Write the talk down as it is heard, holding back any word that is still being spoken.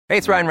Hey,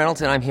 it's Ryan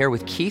Reynolds, and I'm here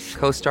with Keith,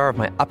 co-star of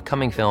my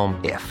upcoming film,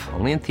 If,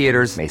 only in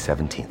theaters May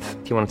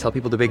 17th. Do you want to tell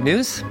people the big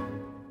news?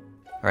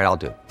 All right, I'll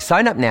do it.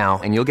 Sign up now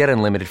and you'll get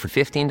unlimited for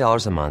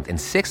 $15 a month and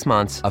 6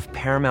 months of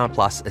Paramount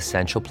Plus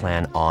Essential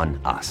Plan on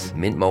us.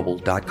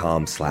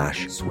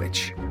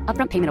 MintMobile.com/switch.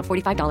 Upfront payment of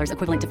 $45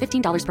 equivalent to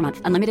 $15 per month.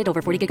 Unlimited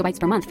over 40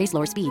 gigabytes per month. Face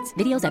lower speeds.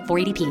 Videos at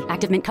 480p.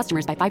 Active Mint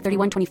customers by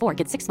 531.24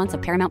 get 6 months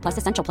of Paramount Plus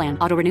Essential Plan.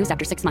 Auto renews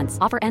after 6 months.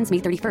 Offer ends May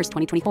 31st,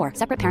 2024.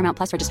 Separate Paramount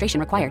Plus registration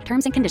required.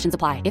 Terms and conditions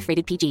apply if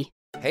rated PG.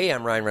 Hey,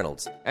 I'm Ryan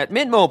Reynolds. At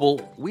Mint Mobile,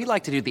 we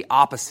like to do the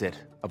opposite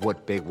of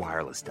what Big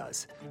Wireless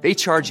does. They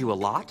charge you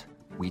a lot.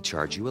 We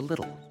charge you a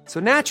little. So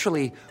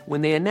naturally,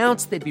 when they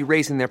announced they'd be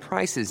raising their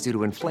prices due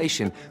to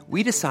inflation,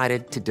 we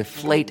decided to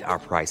deflate our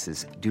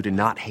prices due to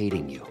not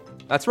hating you.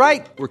 That's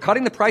right. We're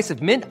cutting the price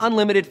of Mint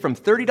Unlimited from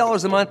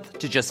 $30 a month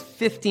to just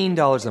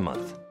 $15 a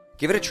month.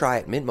 Give it a try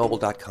at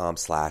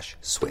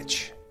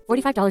mintmobile.com/switch.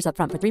 $45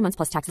 upfront for 3 months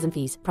plus taxes and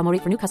fees. Promo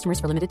rate for new customers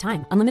for limited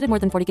time. Unlimited more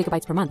than 40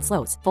 gigabytes per month.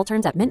 Slows full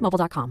terms at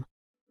mintmobile.com.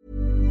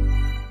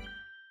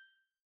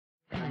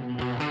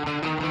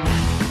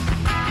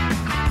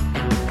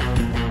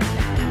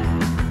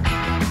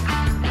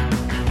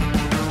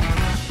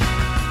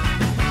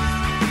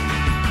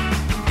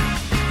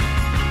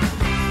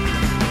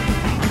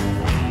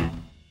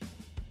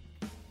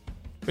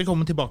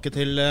 Velkommen tilbake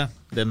til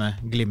denne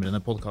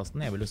glimrende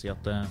podcasten. Jeg vil jo si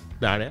at det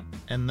det.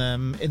 En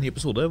ny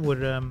episode hvor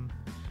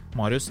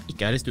Marius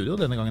ikke i studio.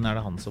 Denne gangen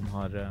det han som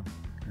har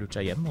lurt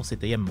seg hjem og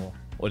sitter hjemme og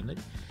ordner.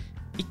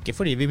 Ikke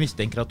fordi vi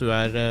mistenker at du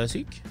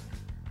syk.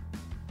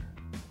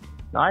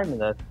 Nei, men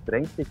det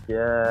strengt ikke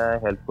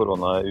helt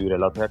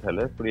korona-urelatert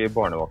heller, fordi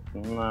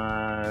barnevakten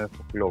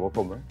får ikke lov å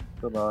komme.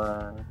 Så da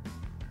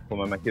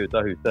kommer jeg meg ikke ut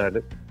av huset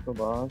heller. Så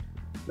da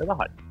ble det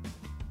her.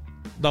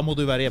 Da må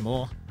du være hjemme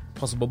og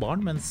passe på barn,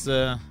 mens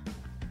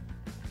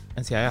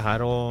jeg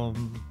her og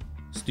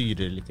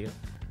styrer litt.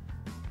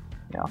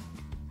 Ja,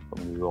 som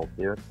du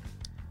alltid gjør.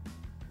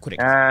 Korrekt.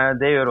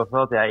 Det gjør også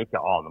at jeg ikke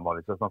aner hva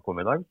vi skal snakke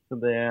om i dag, så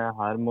det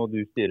her må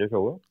du styre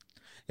showet.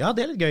 Ja,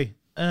 det litt gøy.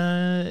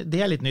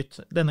 Det litt nytt.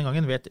 Denne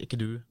gangen vet ikke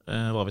du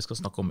hva vi skal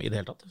snakke om i det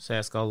hele tatt, så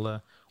jeg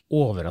skal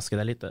overraske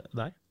deg litt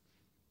der.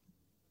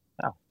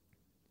 Ja,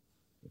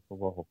 vi får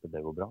bare håpe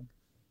det går bra.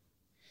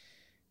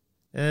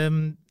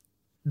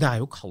 Det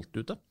jo kaldt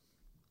ute.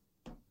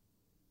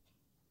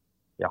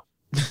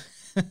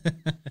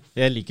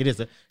 Jeg liker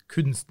disse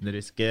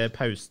kunstneriske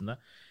pausene.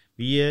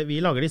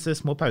 Vi lager disse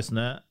små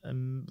pausene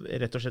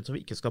rett og slett så vi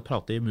ikke skal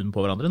prate i munnen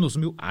på hverandre, noe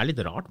som jo litt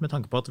rart med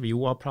tanke på at vi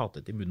jo har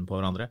pratet i munnen på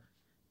hverandre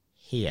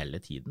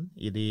hele tiden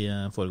i de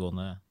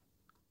foregående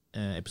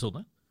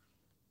episodene.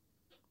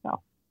 Ja.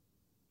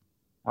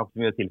 Jeg har ikke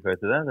så mye å tilføye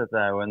til det. Dette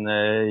jo en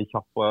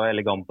kjapp og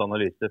elegant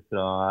analyse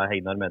fra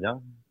Hegnar Media.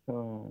 Så...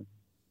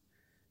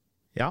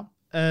 Ja.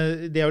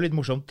 Det jo litt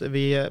morsomt.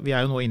 Vi jo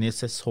nå inne i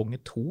sesong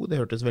 2. Det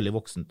hørtes veldig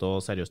voksent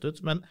og seriøst ut.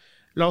 Men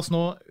la oss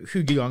nå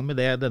hugge i gang med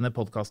det denne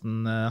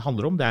podcasten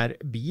handler om. Det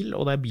bil,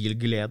 og det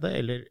bilglede,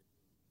 eller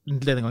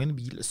denne gangen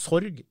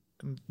bilsorg.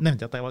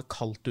 Nevnte jeg at det var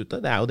kaldt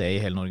ute. Det jo det i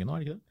hele Norge nå,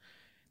 ikke det?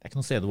 Det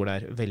ikke noe sted hvor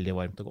det veldig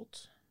varmt og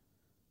godt.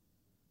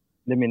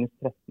 Det minus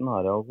 13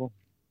 her, altså.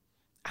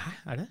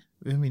 Det?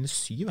 Vi minus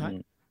 7 her.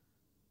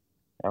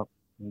 Ja,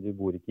 men du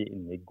bor ikke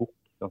inne i Gokk,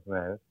 sånn som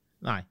jeg gjør.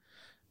 Nei.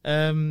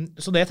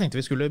 Så det jeg tenkte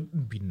vi skulle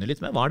begynne litt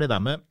med, var det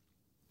der med,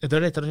 det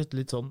rett og slett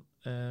litt sånn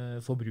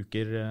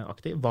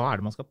forbrukeraktig. Hva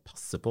det man skal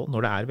passe på når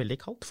det veldig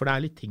kaldt? For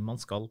det litt ting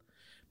man skal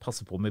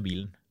passe på med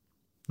bilen.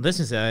 Det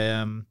synes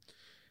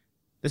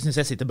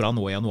jeg sitter bra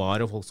nå i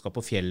januar, og folk skal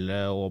på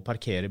fjellet og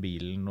parkere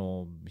bilen,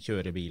 og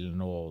kjøre bilen,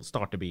 og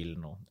starte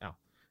bilen. Og, ja.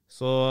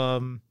 Så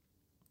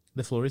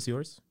the floor is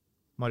yours.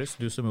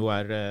 Marius, du som jo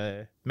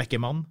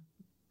mekkemann,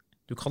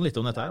 du kan litt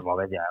om dette her. Hva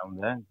vet jeg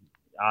om det?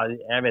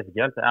 Jeg vet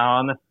ikke helt. Jeg har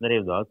nesten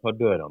revet av et par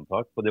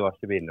dørhåndtak på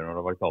diverse biler når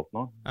det var kaldt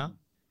nå. Ja.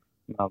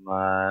 Men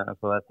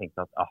så jeg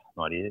tenkte at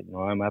nå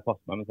må jeg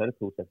passe meg, men så det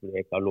stort sett fordi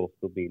jeg ikke har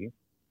låst opp bilen.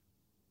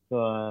 Så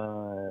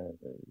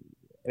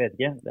jeg vet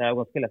ikke. Det jo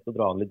ganske lett å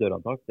dra an litt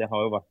dørhåndtak. Det har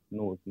jo vært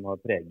noe som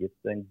har preget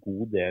en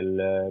god del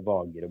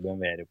Vager og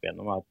BMW-er opp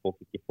igjennom, at folk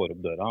ikke får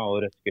opp døra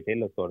og røsker til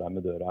og står der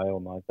med døra i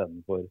hånda i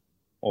stedet for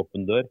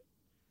åpen dør.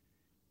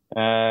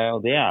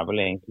 Og det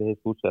vel egentlig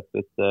stort sett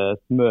litt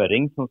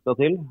smøring som skal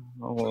til,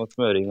 og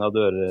smøring av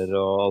dører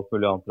og alt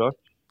mulig annet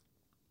rart.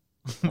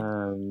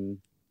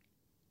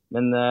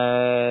 Men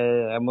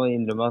jeg må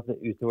innrømme at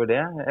utover det,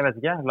 jeg vet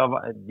ikke,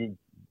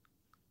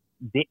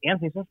 det en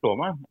ting som slår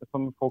meg,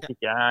 som folk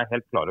ikke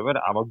helt klar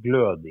over, hva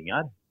gløding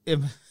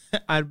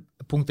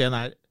Punkt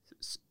 1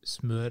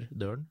 smør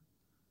døren?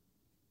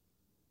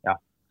 Ja,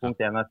 punkt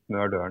 1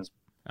 smør døren.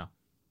 Ja.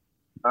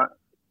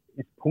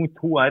 Punkt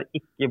 2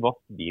 ikke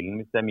vask bilen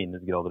hvis det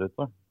minusgrader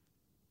ute.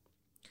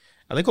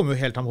 Ja, det kommer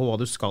jo helt an på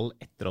hva du skal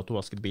etter at du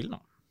vasket bilen,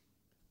 da.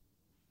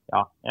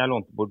 Ja, jeg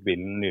lånte bort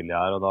bilen nylig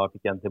her, og da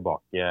fikk jeg den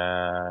tilbake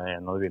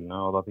en av bilene,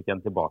 og da fikk jeg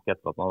den tilbake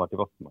etter at den hadde vært i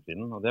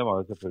vaskemaskinen, og det var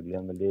jo selvfølgelig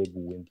en veldig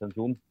god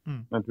intensjon.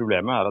 Men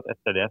problemet at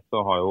etter det så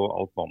har jo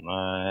alt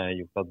vannet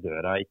gjort at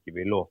døra ikke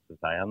vil låse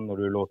seg igjen når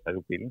du låser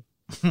opp bilen.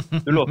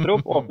 Du låser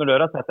opp, åpner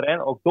døra, setter deg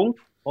inn, og dunk,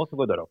 og så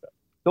går døra opp igjen.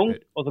 Dunk,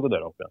 og så går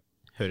døra opp igjen.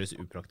 Høres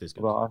upraktisk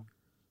ut. Og da,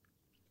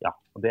 ja,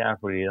 og det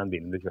fordi den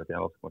bilen blir kjørt i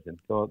en vaskemaskin.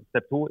 Så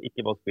step 2,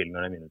 ikke vask bilen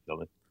når det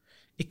minusgrader.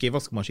 Ikke i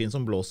vaskemaskin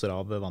som blåser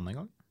av vann en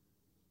gang?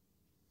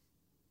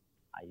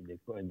 Nei,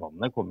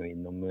 vannet kommer jo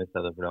innom i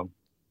stedet for det.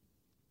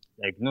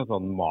 Det ikke noe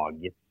sånn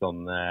magisk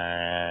sånn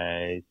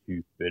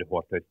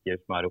superhårtørker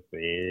som oppe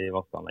i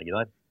vaskeanlegget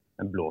der.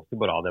 Den blåser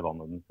bare av det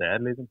vannet den ser,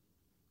 liksom.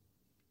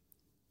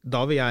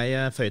 Da vil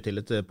jeg føye til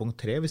et punkt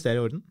 3, hvis det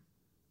i orden.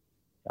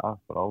 Ja,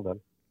 for all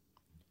del.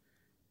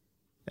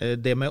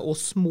 Det med å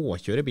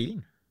småkjøre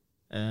bilen,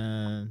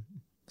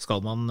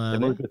 skal man...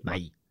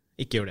 Nei,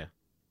 ikke gjør det.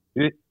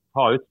 Du,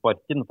 ta ut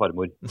sparken,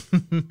 farmor.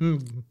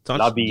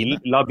 La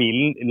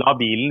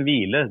bilen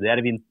hvile, det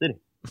vinter.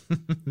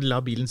 La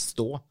bilen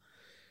stå.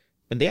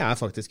 Men det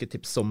faktisk et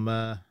tips som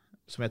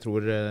jeg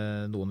tror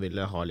noen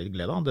ville ha litt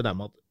glede av. Det der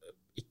med at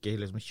ikke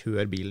liksom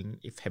kjør bilen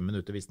i 5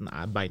 minutter hvis den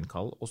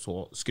beinkald, og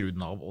så skru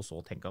den av, og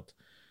så tenke at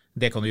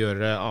det kan du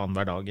gjøre annen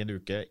hver dag i en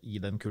uke i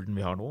den kulden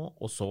vi har nå,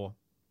 og så,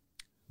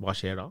 hva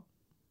skjer da?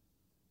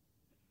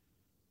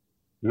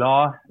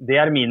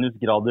 Det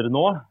minusgrader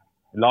nå.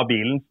 La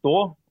bilen stå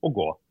og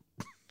gå.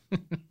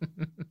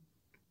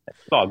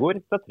 Et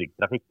slagord fra Trygg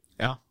Trafikk.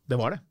 Ja, det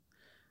var det.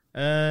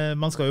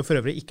 Man skal jo for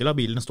øvrig ikke la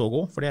bilen stå og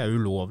gå, for det jo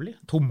ulovlig.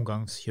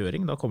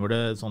 Tomgangskjøring, da kommer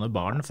det sånne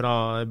barn fra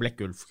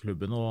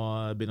Blekkulf-klubben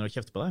og begynner å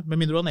kjefte på deg. Men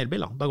mindre du har en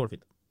elbil, da går det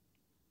fint.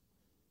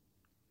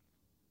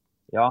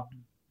 Ja,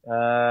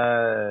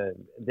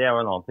 det jo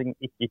en annen ting.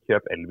 Ikke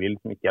kjøp elbil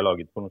som ikke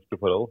laget for norske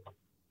forhold.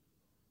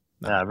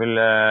 Det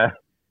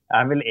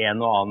vel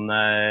en og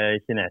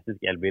annen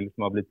kinesisk elbil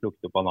som har blitt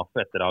plukket opp av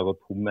NAF etter å ha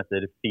gått tom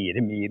etter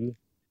 4 mil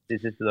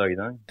de siste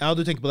dagene. Ja,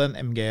 du tenker på den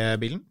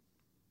MG-bilen?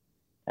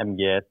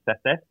 MG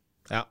ZS?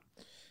 Ja,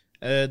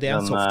 det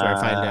en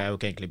softwarefeil, det jo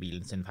ikke egentlig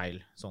bilen sin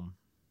feil, sånn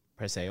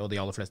per se, og de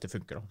aller fleste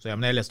funker da. Så ja,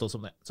 men jeg leste også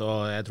om det, så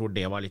jeg tror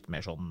det var litt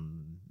mer sånn,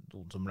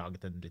 noen som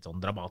laget en litt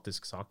sånn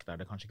dramatisk sak, der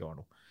det kanskje ikke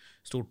var noe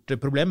stort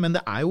problem, men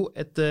det jo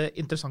et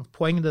interessant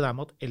poeng, det der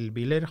med at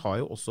elbiler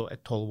har jo også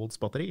et 12-volts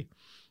batteri,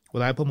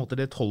 og det på en måte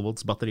det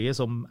 12-volts batteriet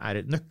som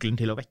nøkkelen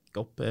til å vekke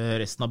opp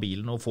resten av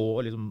bilen og få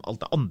liksom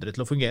alt det andre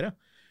til å fungere.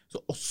 Så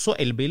også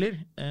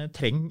elbiler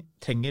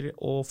trenger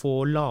å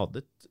få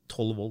ladet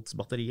 12-volts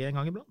batteriet en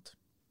gang iblant.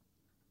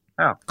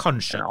 Ja,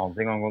 kanskje. En annen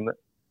ting angående det.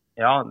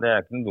 Ja, det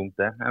ikke noe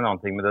dumt det. En annen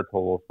ting med det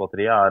 12-volts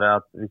batteriet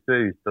at hvis du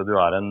ute og du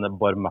en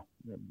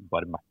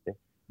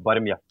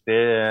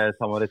barmhjertig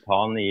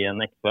samaritan i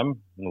en XM,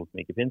 noe som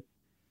ikke finnes,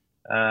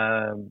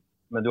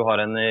 men du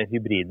har en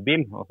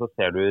hybridbil, og så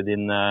ser du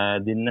din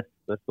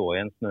neste stå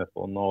i en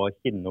snøfonn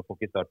og kinne og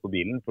få ikke start på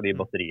bilen fordi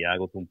batteriet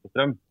gått tomt på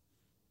strøm.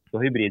 Så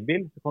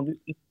hybridbil, så kan du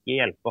ikke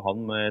hjelpe han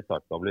med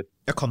startkabler.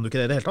 Ja, kan du ikke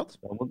det i det hele tatt?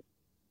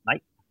 Nei.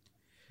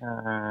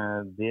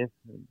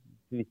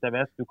 Hvis jeg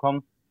vet, du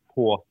kan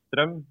få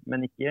strøm,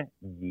 men ikke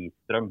gi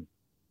strøm.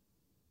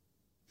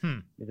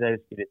 Hvis jeg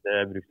husker litt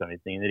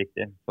bruksanvisningen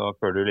riktig, så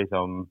før du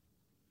liksom...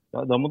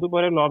 Da må du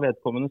bare la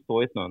vedkommende stå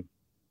i snøen.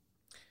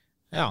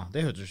 Ja,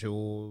 det høres jo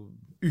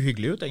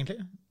uhyggelig ut, egentlig.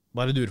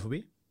 Bare dure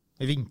forbi.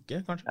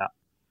 Vinke, kanskje. Ja.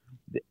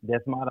 Det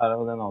som og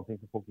det en annen ting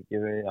som folk ikke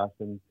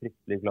så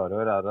fryktelig klare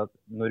over, at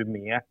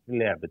normert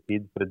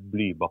levetid for et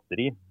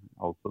blybatteri,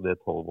 altså det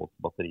 12-volts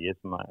batteriet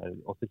som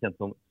også kjent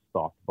som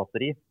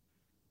startbatteri,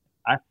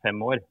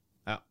 5 år.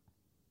 Ja.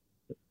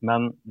 Men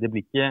det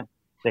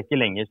ikke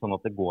lenger sånn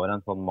at det går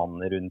en sånn mann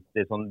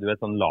rundt i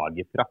sånn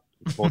lagerfrakk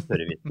på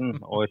servicen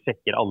og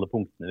sjekker alle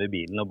punktene ved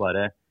bilen og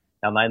bare,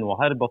 ja nei, nå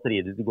har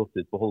batteriet ditt gått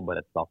ut på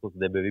holdbarhetsdato, så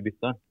det bør vi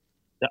bytte.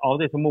 Det av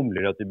de som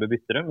mumler at de bør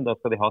bytte det, men da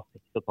skal de ha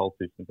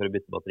 6.500 for å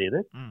bytte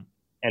batterier.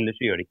 Ellers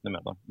så gjør de ikke noe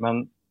med det. Men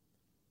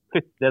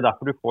plutselig,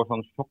 derfor du får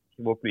sånn sjokk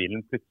hvor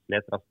bilen plutselig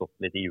etter å ha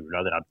stått litt i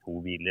hjula. Det 2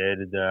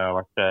 biler, det har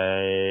vært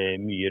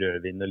mye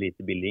rødvin og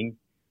lite billing.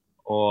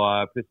 Og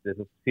plutselig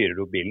så fyrer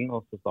du opp bilen,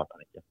 og så starter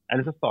den ikke.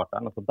 Eller så starter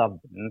den, og så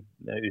dabber den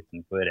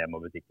utenfor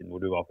Rema-butikken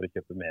hvor du var for å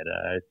kjøpe mer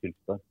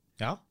sylstøv.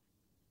 Ja.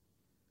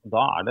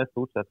 Da det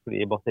stort sett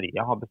fordi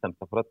batteriet har bestemt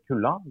seg for at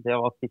kulda, det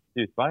var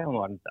siste utvei, og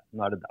nå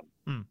det den.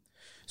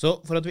 Så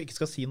for at du ikke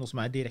skal si noe som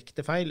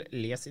direkte feil,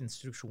 les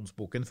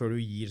instruksjonsboken før du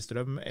gir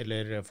strøm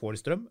eller får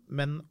strøm,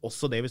 men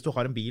også det hvis du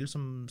har en bil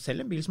som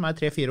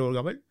 3-4 år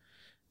gammel.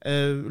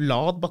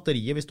 Lad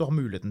batteriet hvis du har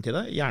muligheten til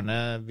det, gjerne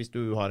hvis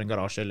du har en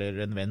garasje eller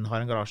en venn har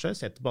en garasje,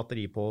 sett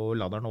batteri på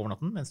laderen over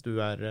natten mens du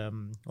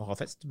og har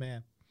fest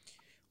med,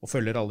 og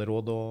følger alle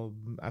råd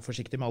og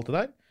forsiktig med alt det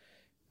der.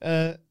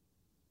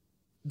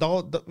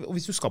 Og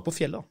hvis du skal på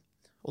fjellet,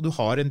 og du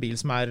har en bil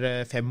som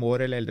 5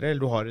 år eller eldre,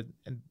 eller du har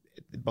en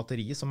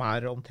batteri som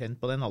omtrent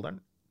på den alderen,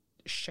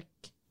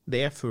 sjekk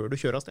det før du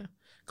kjører av sted.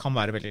 Kan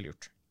være veldig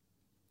lurt.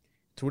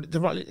 Det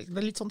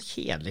er litt sånn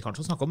kjedelig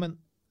kanskje å snakke om, men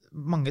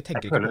mange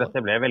tenker ikke på det. Jeg føler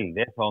dette ble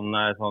veldig sånn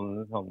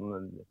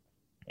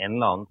en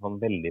eller annen sånn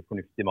veldig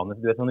fornuftig mann.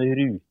 Du sånn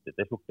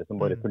rutete skjorte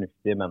som bare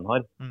fornuftige menn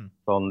har.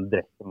 Sånn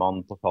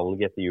dressmann på salg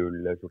etter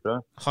julskjorte.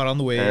 Har han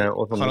noe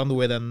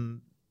i den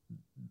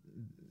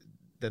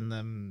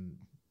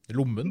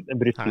lommen?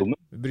 Brystlommen.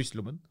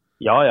 Brystlommen?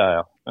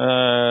 Ja.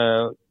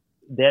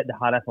 det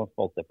her er sånn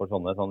spalte for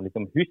sånne, sånn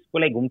liksom, husk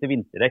å legge om til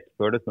vinterdekk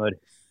før det snør.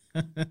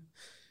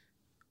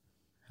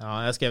 Ja,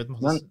 jeg har skrevet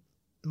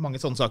mange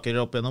sånne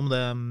saker opp igjennom.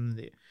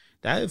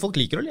 Folk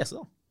liker å lese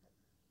da.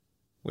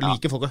 Og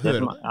liker folk å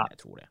høre om det. Jeg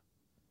tror det.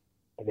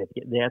 Jeg vet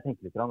ikke. Det jeg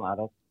tenker litt grann er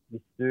at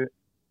hvis du,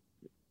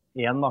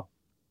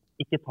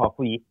 ikke ta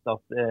for gitt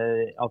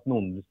at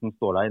noen som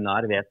står deg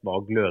nær vet hva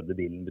gløde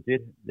bilen betyr.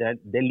 Det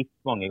er litt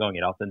mange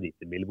ganger at en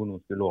dieselbil hvor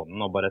noen skulle låne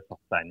den og bare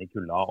satt seg inn i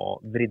kulda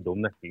og vridde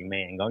om nøkkelen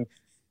med en gang.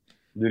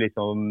 Du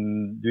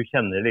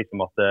kjenner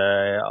liksom at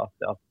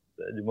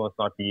du må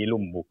snart gi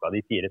lommeboka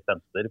de 4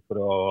 center for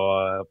å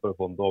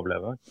få den til å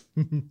overleve.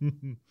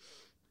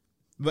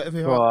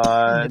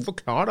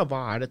 Forklar da,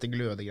 hva er dette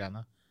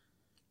glødegreiene?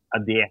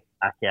 Det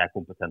er ikke jeg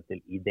kompetent til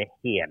i det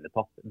hele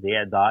tatt. Det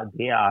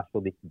er så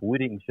ditt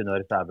bord,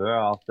 ingeniør Sæbø,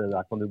 at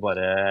der kan du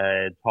bare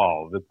ta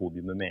over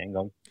podiumet med en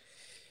gang.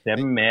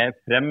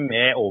 Frem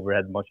med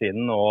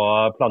overhead-maskinen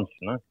og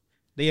plansjene.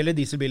 Det gjelder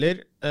dieselbiler.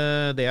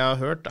 Det jeg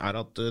har hørt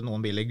er at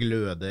noen biler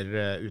gløder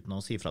uten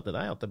å si fra til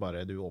deg, at det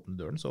bare du åpner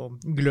døren, så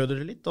gløder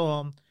det litt,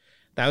 og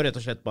det er jo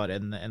rett og slett bare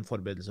en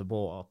forberedelse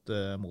på at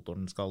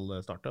motoren skal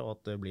starte, og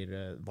at det blir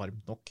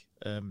varmt nok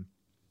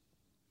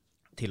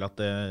til at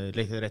det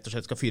rett og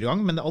slett skal fyre i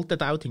gang. Men alt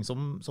dette er jo ting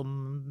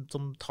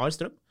som tar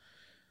strøm.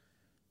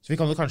 Så vi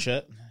kan jo kanskje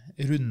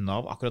runde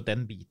av akkurat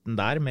den biten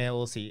der med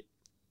å si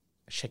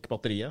sjekk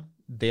batteriet.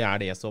 Det er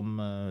det som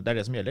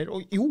gjelder.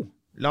 Og jo,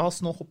 la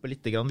oss nå hoppe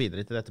litt grann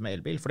videre til dette med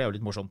elbil, for det er jo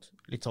litt morsomt.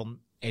 Litt sånn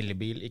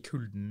elbil i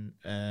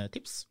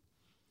kulden-tips.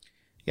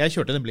 Jeg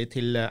kjørte nemlig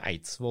til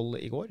Eidsvoll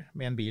i går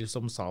med en bil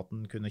som sa at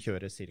den kunne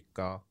kjøre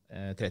ca.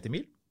 30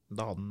 mil.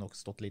 Da hadde den nok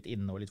stått litt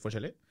inne og litt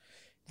forskjellig.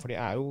 For det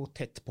er jo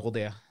tett på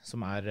det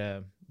som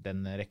er den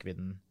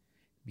rekkevidden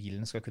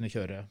bilen skal kunne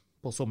kjøre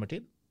på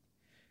sommertid.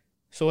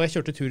 Så jeg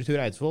kjørte tur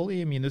Eidsvoll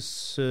i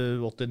minus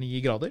 8-9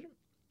 grader,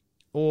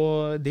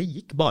 og det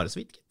gikk bare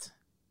så vidt, gitt.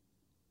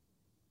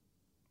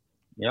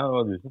 Ja, det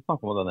var du som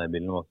snakket om at denne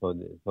bilen var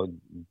så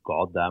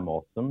goddamn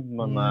awesome.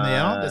 Men,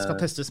 ja, det skal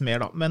testes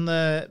mer da. Men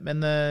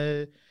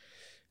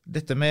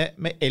dette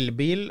med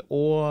elbil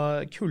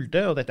og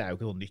kulde, og dette er jo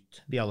ikke noe nytt.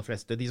 De aller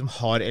fleste, de som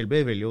har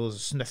elbil, vil jo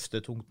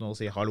snøfte tungt nå og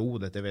si hallo,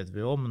 dette vet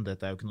vi om, men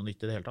dette er jo ikke noe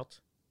nytt i det hele tatt.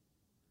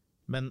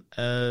 Men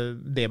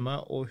det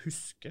med å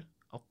huske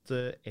at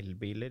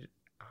elbiler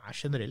er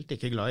generelt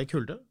ikke glad i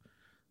kulde,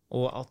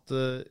 og at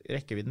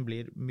rekkevidden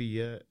blir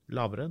mye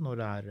lavere når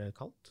det er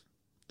kaldt,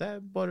 det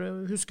er bare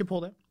å huske på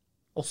det.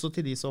 Også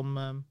til de som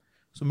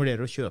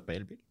vurderer å kjøpe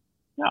elbil.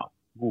 Ja,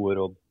 gode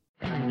råd.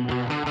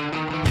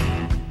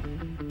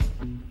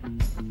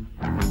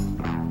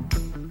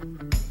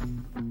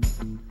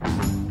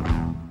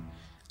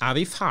 Er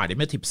vi ferdige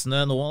med tipsene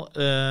nå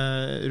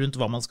rundt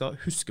hva man skal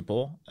huske på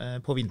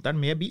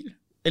vinteren med bil?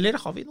 Eller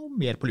har vi noe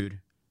mer på lur?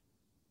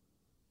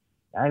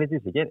 Jeg er litt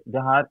usikker.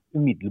 Det her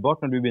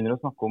umiddelbart, når du begynner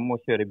å snakke om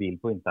å kjøre bil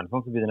på vinteren,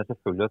 så begynner jeg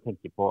selvfølgelig å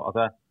tenke på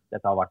at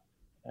dette har vært,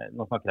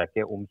 nå snakker jeg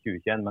ikke om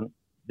 2021, men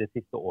det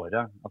siste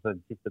året, altså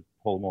de siste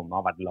 12 månedene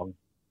har vært lang.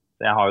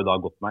 Så jeg har jo da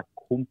gått meg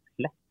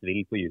komplett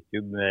vill på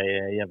YouTube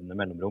med jevne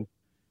mellomrom.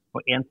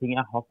 Og en ting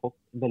jeg har fått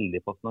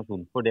veldig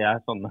fascinasjon for, det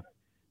er sånne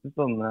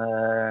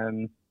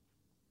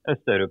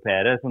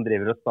østeuropeere som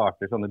driver og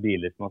starter sånne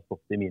biler som har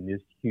stått i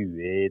minus 20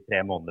 i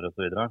 3 måneder og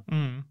så videre.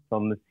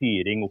 Sånn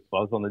fyring opp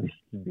av sånne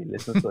dieselbiler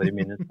som står i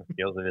minus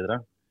 40 og så videre.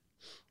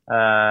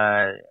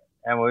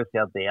 Jeg må jo si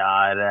at det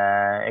er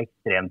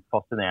ekstremt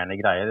fascinerende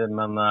greier,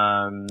 men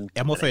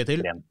jeg må føye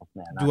til,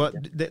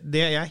 det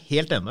er jeg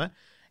helt enig med.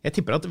 Jeg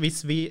tipper at hvis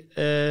vi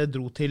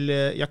dro til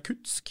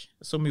Jakutsk,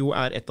 som jo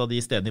er et av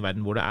de stedene i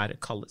verden hvor det er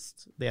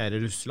kaldest, det er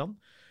i Russland,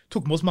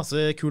 tok med oss masse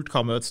kult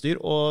kamerautstyr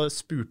og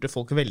spurte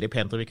folk veldig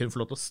pent om vi kunne få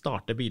lov til å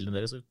starte bilene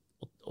deres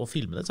og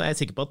filme det. Så jeg er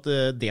sikker på at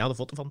det hadde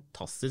fått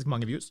fantastisk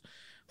mange views.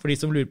 For de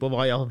som lurer på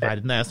hva i all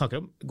verden jeg snakker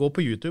om, gå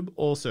på YouTube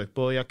og søk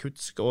på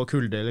Jakutsk og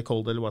kulde eller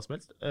kold eller hva som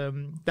helst.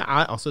 Det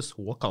er altså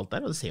så kaldt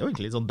der, og det ser jo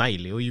egentlig litt sånn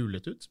deilig og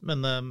julet ut,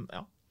 men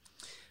ja.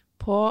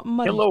 På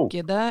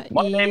markedet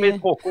Hello, my name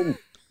is Håkon.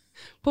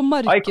 På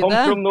markedet... I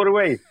come from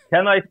Norway.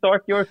 Can I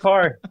start your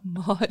car?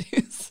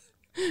 Marius...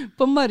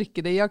 På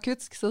markedet i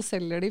Jakutsk så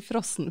selger de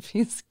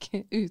frossenfisk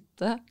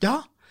ute. Ja!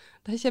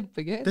 Det er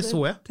kjempegøy. Det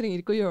så jeg. Du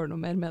trenger ikke å gjøre noe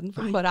mer med den,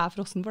 for den bare er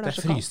frossen, for det er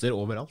så kaldt. Det fryser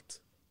overalt.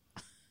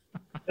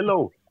 Hello,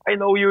 I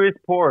know you is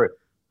poor,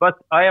 but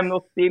I am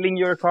not stealing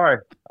your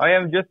car. I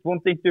am just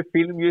wanting to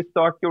film you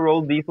start your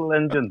old diesel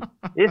engine.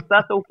 Is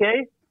that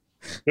okay?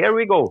 Here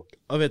we go.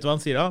 Og vet du hva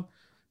han sier da?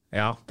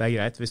 Ja, det er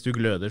greit hvis du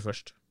gløder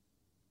først.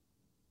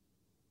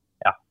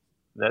 Ja,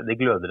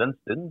 det gløder en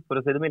stund, for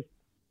å si det mildt.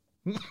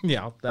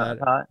 Ja, det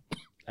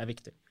er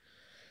viktig.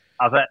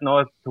 Altså, nå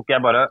tok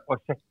jeg bare og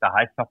sjekket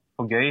her kjapt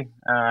for gøy,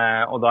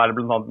 og da er det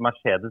blant annet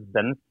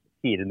Mercedes-Benz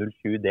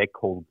 407D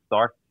Cold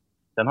Start.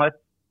 Den har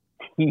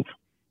 10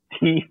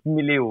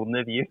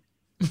 millioner views.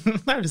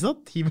 Er det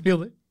sant? 10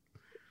 millioner?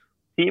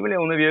 10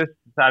 millioner views,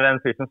 så er det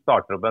en fyr som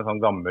starter opp en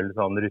sånn gammel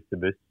sånn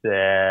russebuss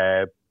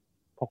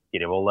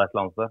Pokkerivoll et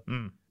eller annet sted.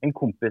 En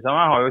kompis av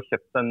meg har jo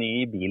kjøpt en ny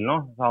bil nå,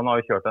 så han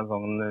har jo kjørt en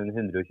sånn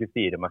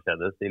 124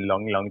 Mercedes i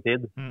lang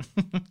tid.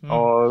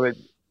 Og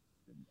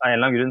en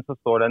eller annen grunn så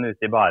står den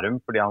ute i Bærum,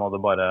 fordi han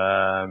hadde bare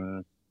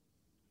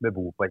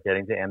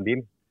beboerparkering til en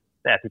bil.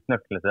 Så jeg fikk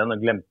nøklene til den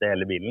og glemte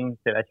hele bilen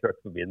til jeg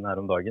kjørte forbi den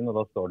her om dagen, og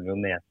da står den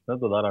jo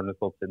nedsnødd, og der har den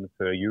stått siden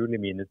før jul i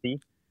 -10.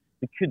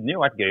 Det kunne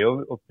jo vært gøy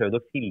å prøve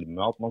å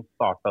filme at man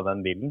startet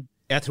den bilen.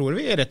 Jeg tror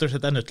vi rett og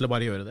slett nødt til å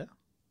bare gjøre det.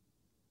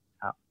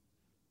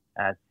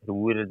 Jeg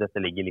tror dette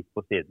ligger litt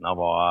på siden av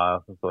hva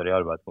som står i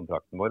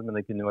arbeidskontrakten vår, men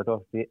det kunne vært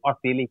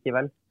artig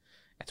likevel.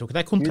 Jeg tror ikke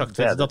det er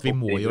kontraktfestet at vi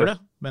må gjøre det,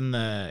 men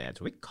jeg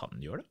tror vi kan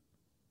gjøre det.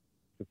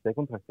 Jeg tror ikke det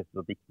er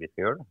kontraktfestet at ikke vi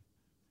skal gjøre det,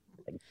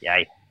 tenker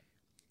jeg.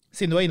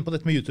 Siden du var inne på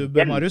dette med YouTube,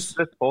 Marius,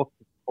 folk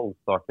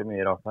starter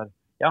mye rart her.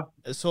 Ja.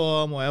 Så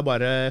må jeg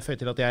bare føye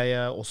til at jeg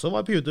også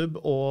var på YouTube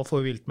og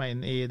forvilt meg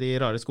inn i de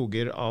rare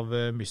skoger av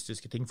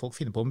mystiske ting folk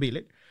finner på med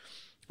biler.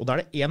 Og da er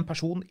det en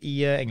person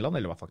i England,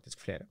 eller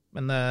faktisk flere,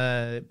 men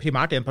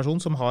primært en person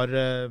som har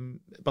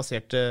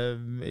basert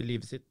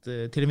livet sitt,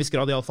 til en viss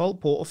grad i alle fall,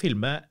 på å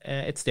filme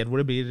et sted hvor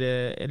det blir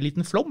en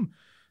liten flom.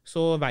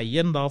 Så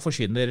veien da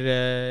forsvinner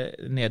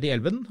ned i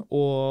elven,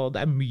 og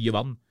det er mye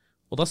vann.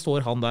 Og da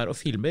står han der og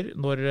filmer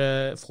når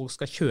folk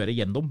skal kjøre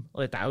gjennom. Og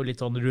dette er jo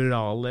litt sånn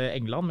rurale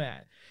England.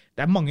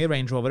 Det er mange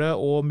Range Rovere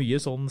og mye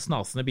sånn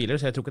snasende biler,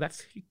 så jeg tror ikke det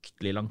er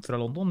fryktelig langt fra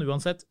London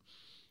uansett.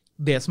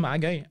 Det som er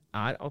gøy,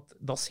 er at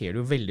da ser du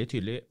jo veldig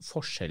tydelig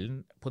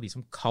forskjellen på de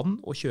som kan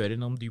å kjøre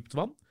gjennom dypt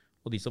vann,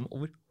 og de som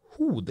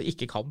overhodet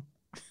ikke kan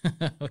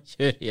å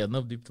kjøre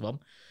gjennom dypt vann.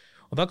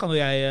 Og da kan jo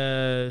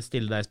jeg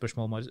stille deg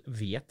spørsmål, Marius.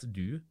 Vet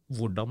du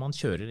hvordan man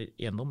kjører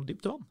gjennom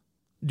dypt vann?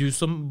 Du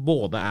som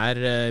både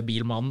er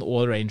bilmann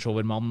og Range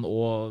Rover-mann,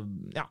 og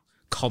ja,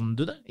 kan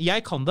du det?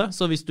 Jeg kan det,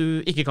 så hvis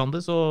du ikke kan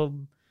det, så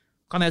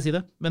kan jeg si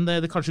det. Men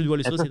kanskje du har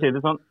lyst til å si det?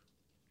 Det, sånn,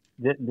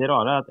 det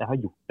rare er at jeg har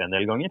gjort det en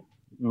del ganger,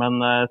 men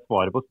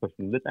svaret på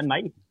spørsmålet ditt er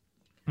nei.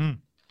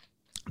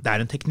 Det er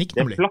en teknikk,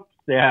 nemlig. Det er flaks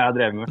det jeg har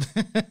drevet med.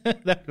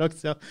 Det er flaks,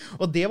 ja.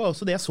 Og det var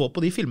også det jeg så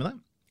på de filmene.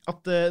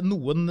 At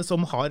noen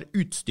som har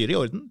utstyr i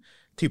orden,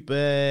 type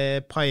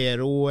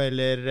Pajero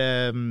eller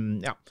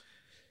ja,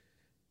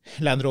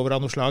 Land Rover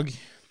av noe slag. Du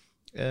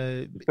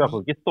skal i hvert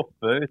fall ikke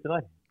stoppe ute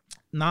der.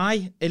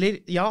 Nei, eller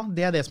ja,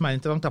 det er det som er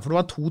interessant, for det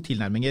var to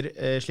tilnærminger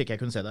slik jeg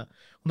kunne se det.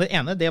 Og det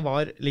ene, det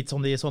var litt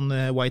sånn de sånn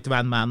White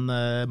Van Man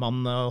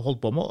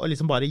holdt på med, og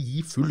liksom bare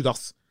gi full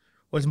gass.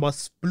 Og liksom bare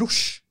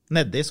splusj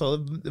nedi,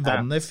 så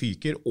vannet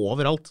fyker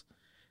overalt.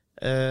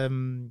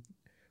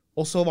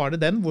 Og så var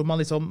det den hvor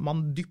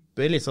man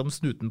dypper liksom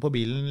snuten på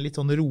bilen litt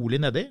sånn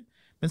rolig nedi.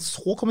 Men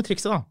så kommer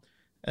trikset da.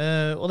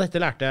 Og dette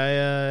har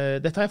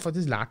jeg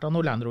faktisk lært av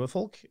noen Land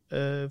Rover-folk,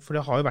 for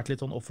det har jo vært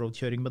litt sånn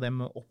offroad-kjøring med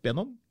dem opp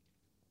igjennom.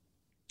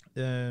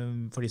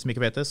 For de som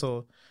ikke vet det,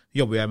 så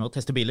jobber jeg med å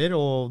teste biler,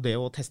 og det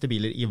å teste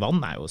biler i vann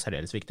er jo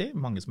særdeles viktig.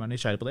 Mange som er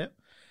nysgjerrig på det.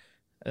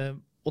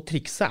 Og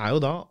trikset er jo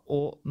da,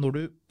 når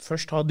du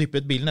først har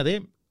dyppet bilen nedi,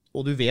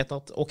 og du vet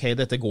at ok,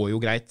 dette går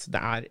jo greit, det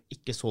er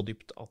ikke så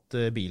dypt at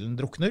bilen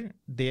drukner,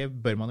 det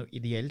bør man jo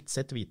ideelt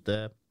sett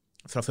vite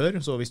fra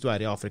før. Så hvis du er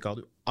i Afrika,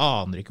 du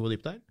aner ikke hvor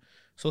dypt det er,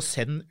 så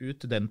send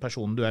ut den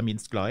personen du er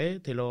minst glad i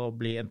til å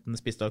bli enten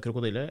spist av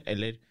krokodille,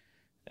 eller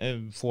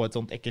få et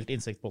sånt ekkelt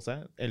insekt på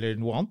seg, eller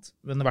noe annet.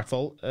 Men i hvert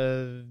fall,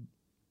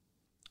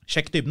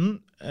 sjekk dybden.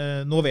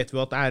 Nå vet vi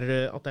at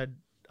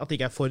det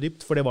ikke er for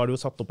dypt, for det var det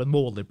jo satt opp en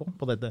måler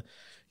på dette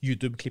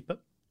YouTube-klippet.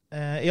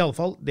 I alle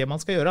fall, det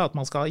man skal gjøre er at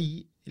man skal gi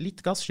litt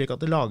gass, slik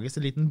at det lages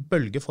en liten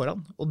bølge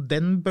foran, og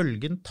den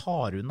bølgen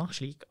tar unna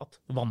slik at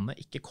vannet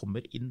ikke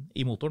kommer inn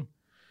i motoren.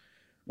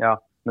 Ja,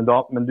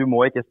 men du må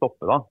ikke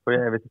stoppe da, for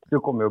jeg vet ikke, du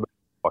kommer jo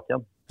bak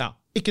igjen. Ja,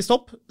 ikke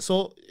stopp,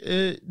 så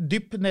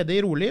dypp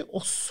nedi rolig,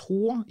 og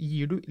så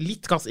gir du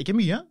litt gass, ikke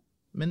mye,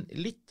 men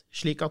litt,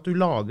 slik at du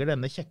lager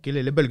denne kjekke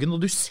lille bølgen,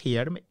 og du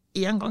ser det med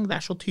en gang, det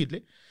er så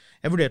tydelig.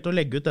 Jeg vurderte å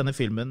legge ut denne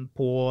filmen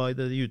på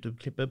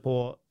YouTube-klippet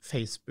på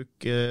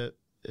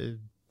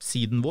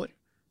Facebook-siden vår,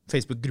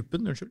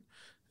 Facebook-gruppen, unnskyld.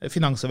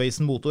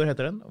 Finansavisen Motor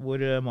heter den, hvor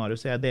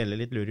Marius og jeg deler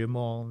litt lurium,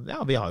 og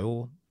ja, vi har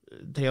jo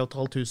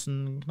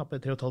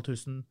knappe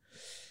 3.500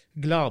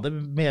 glade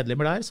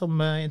medlemmer der som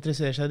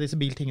interesserer seg i disse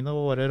biltingene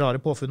og våre rare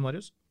påfunn,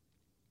 Marius.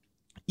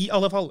 I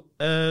alle fall,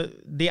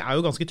 det er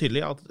jo ganske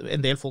tydelig at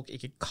en del folk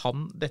ikke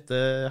kan dette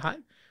her.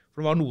 For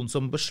det var noen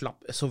som beslapp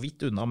så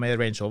vidt unna med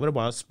Range Rover og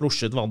bare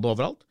splusjet vannet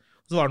overalt.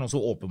 Og så var det noen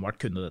som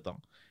åpenbart kunne dette.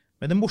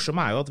 Men det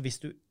morsomme er jo at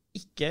hvis du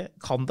ikke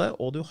kan det,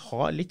 og du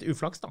har litt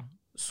uflaks da,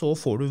 så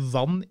får du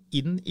vann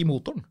inn i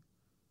motoren.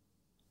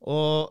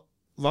 Og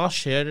hva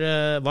skjer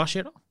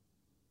da?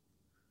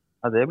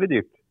 Ja, det blir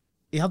dyrt.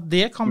 Ja,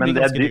 det kan bli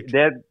ganske dyrt.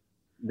 Men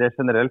det er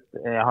generelt,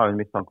 jeg har jo en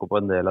mistanke på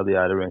en del av de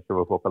her Range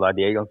Rover-folka der,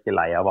 de er ganske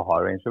lei av å ha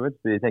Range Rover,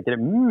 så de tenker,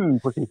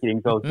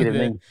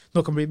 forsikringsavskrivning. Nå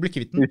kan vi bli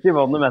kvitt den. Ut i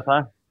vannet med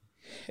seg.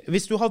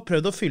 Hvis du har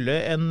prøvd å fylle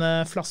en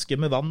flaske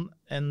med vann,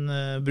 en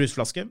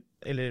brusflaske,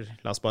 eller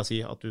la oss bare si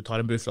at du tar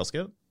en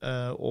brusflaske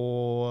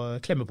og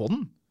klemmer på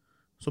den,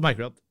 så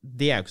merker du at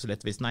det er jo ikke så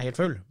lett hvis den er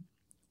helt full.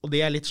 Og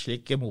det er litt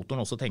slik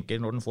motoren også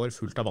tenker når den får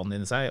fullt av vann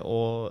inni seg,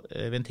 og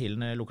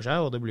ventilene lukker seg,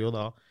 og det blir jo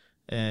da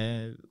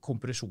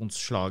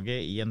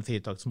kompresjonsslaget i en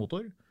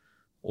firetaktsmotor,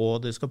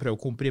 og du skal prøve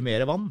å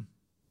komprimere vann,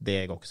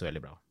 det går ikke så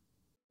veldig bra.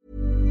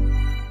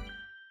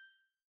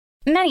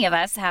 Many of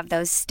us have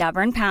those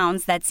stubborn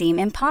pounds that seem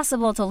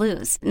impossible to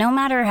lose, no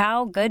matter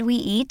how good we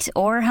eat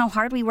or how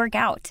hard we work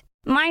out.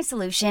 My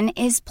solution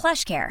is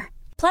PlushCare.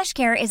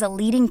 PlushCare is a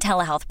leading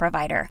telehealth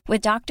provider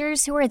with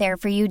doctors who are there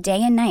for you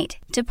day and night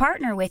to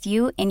partner with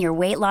you in your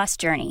weight loss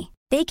journey.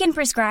 They can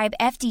prescribe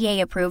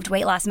FDA-approved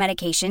weight loss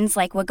medications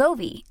like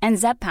Wegovy and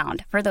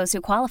Zepbound for those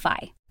who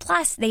qualify.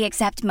 Plus, they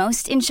accept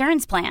most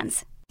insurance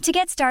plans. To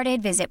get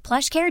started, visit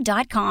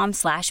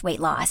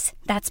plushcare.com/weightloss.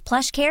 That's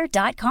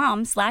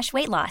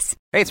plushcare.com/weightloss.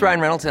 Hey, it's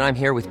Ryan Reynolds, and I'm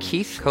here with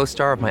Keith,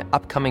 co-star of my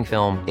upcoming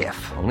film,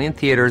 If, only in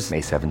theaters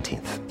May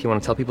 17th. Do you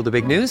want to tell people the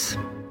big news?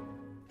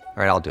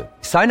 All right, I'll do it.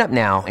 Sign up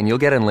now and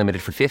you'll get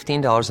unlimited for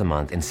 $15 a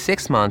month and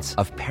 6 months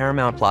of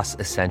Paramount Plus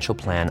Essential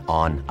Plan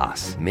on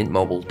us.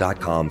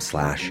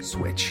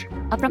 Mintmobile.com/switch.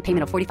 Upfront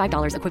payment of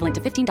 $45 equivalent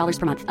to $15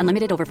 per month.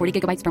 Unlimited over 40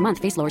 gigabytes per month.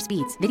 Face lower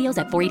speeds. Videos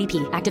at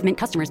 480p. Active Mint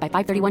customers by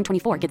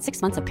 531.24 get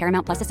 6 months of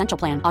Paramount Plus Essential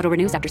Plan. Auto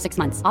renews after 6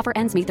 months. Offer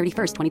ends May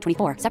 31st,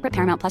 2024. Separate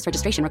Paramount Plus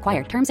registration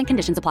required. Terms and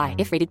conditions apply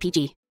if rated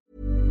PG.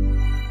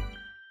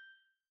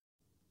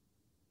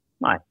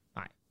 Nei,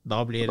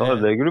 Da blir, da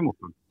ødelegger du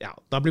motoren. ja,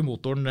 da blir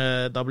motoren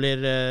Da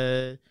blir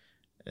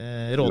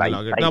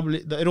rådelager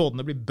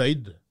rådene blir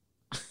bøyd.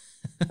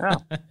 Ja.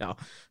 Ja.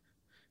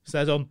 Så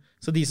det sånn,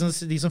 så de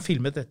som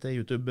filmet dette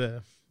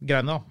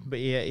YouTube-greiene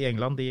i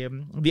England, de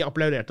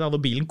applauderte da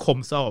bilen kom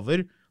seg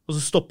over, og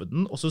så stoppet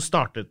den, og så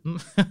startet den,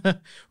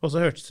 og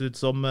så hørtes det ut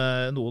som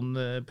noen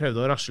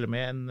prøvde å rasle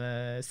med en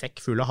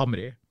sekk full av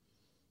hamre i.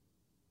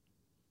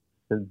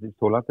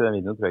 Så langt i den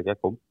videoen tror jeg ikke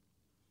jeg kom.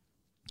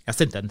 Jeg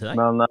sendte den til deg.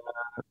 Men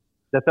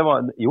dette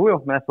var, jo,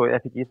 men jeg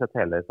fikk ikke sett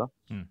hele dette.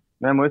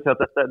 Men jeg må jo si at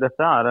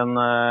dette er en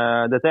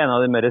av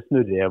de mer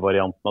snurrige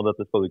variantene av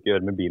dette skal du ikke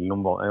gjøre med bilen i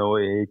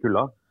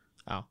kulda.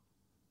 Ja,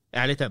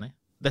 jeg er litt enig.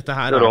 Dette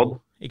her Det er er jo råd.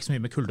 ikke så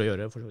mye med kulde å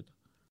gjøre, for så vidt.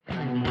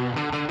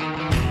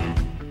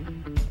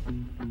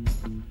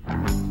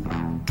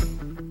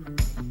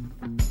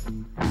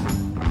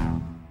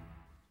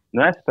 Nå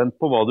er jeg spent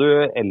på hva du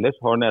ellers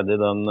har nede i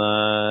den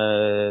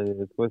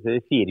skal vi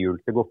si,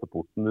 firehjulte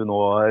godteposen du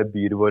nå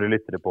byr våre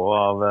lyttere på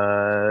av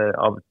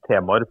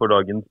temaer for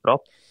dagens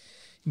prat.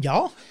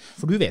 Ja,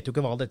 for du vet jo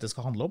ikke hva dette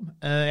skal handle om.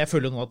 Jeg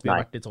føler nå at vi har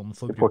Nei, vært litt sånn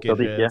fortsatt ikke.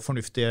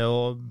 forbrukerfornuftige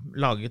og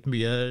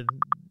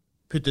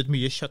puttet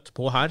mye kjøtt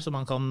på her, så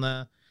man kan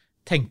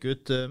tenke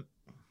ut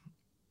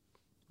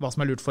hva som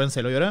er lurt for en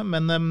selv å gjøre.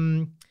 Men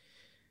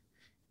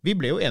vi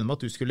ble jo enige med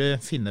at du skulle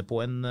finne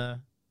på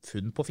en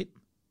funn på Finn.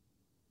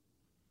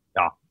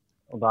 Ja,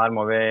 og der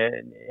må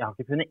jeg har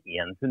ikke funnet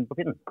én funn på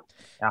Finn.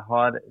 Jeg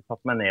har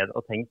satt meg ned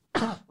og tenkt,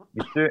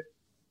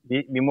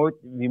 vi må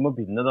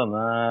begynne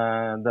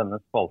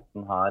denne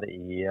spalten her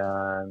i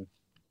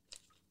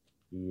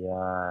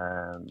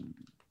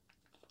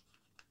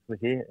skal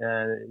vi si,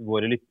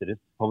 våre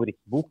lytteres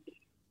favorittbok,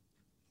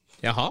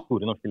 Jaha.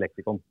 Store norske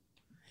leksikon.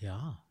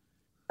 Ja.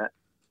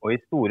 Og i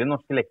Store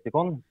norske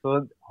leksikon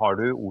så har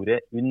du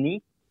ordet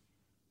unik.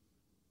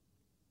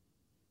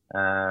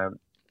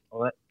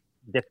 Og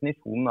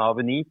definisjonen av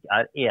unik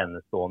er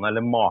enestående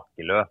eller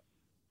makeløs.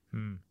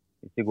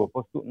 Hvis vi går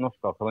på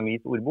Norske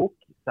Akademis ordbok,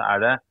 så er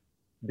det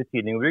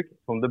betydning og bruk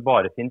som det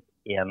bare finnes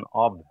en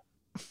av.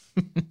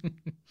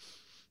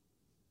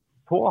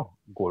 Så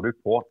går du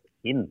på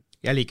Finn.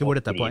 Jeg liker hvor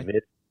dette er på vei.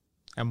 Skriver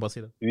Jeg må bare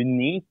si det.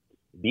 unik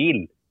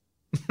bil.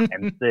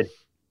 Enter.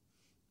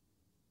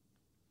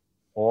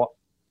 Og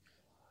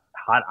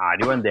her er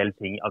det jo en del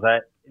ting.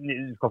 Altså,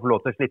 du skal få lov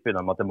til å slippe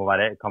unna med at det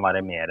kan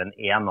være mer enn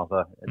én. Altså,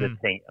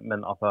 men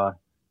altså...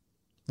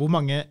 Hvor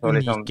mange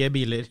liksom, unike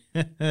biler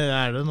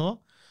er det nå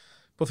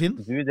på Finn?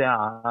 Det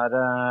er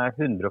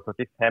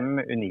 145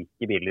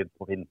 unike biler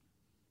på Finn.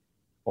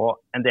 Og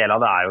en del av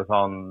det er jo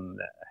sånn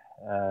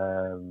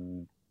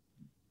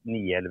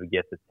 911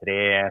 GT3,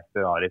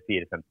 Ferrari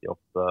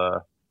 458,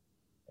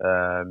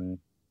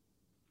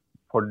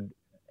 Ford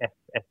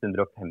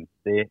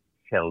F150,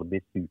 Shelby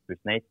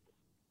Supersnake,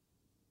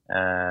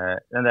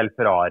 en del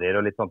Ferrarier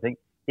og litt sånne ting.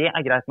 Det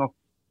er greit nok.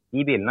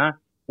 De bilene,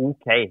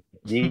 ok.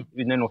 De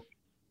under norsk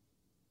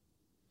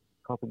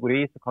kategori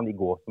så kan de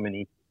gå som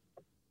unik.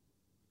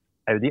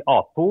 Audi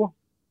A2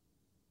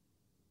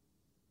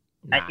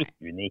 er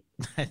ikke unik.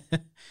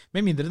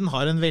 Med mindre den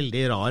har en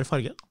veldig rar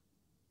farge.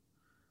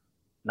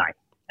 Nei.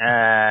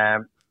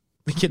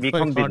 Vi kan farge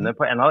har begynne den?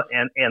 på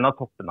en av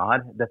toppene her.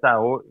 Dette er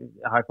jo,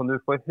 her kan du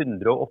for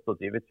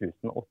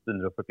 128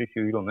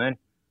 847 kroner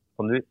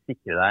kan du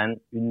sikre deg en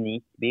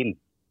unik bil.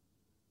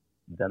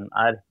 Den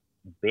er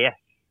beige.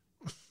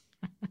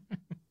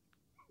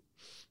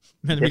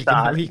 Men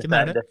hvilken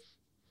er det?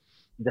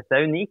 Dette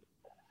er unikt.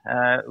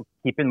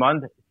 Keep in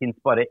mind, det finnes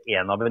bare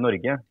en av i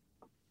Norge.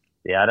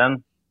 Det er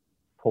en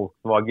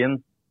Volkswagen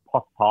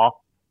Passat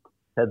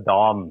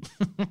sedan.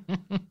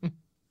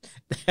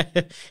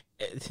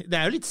 Det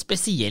er jo litt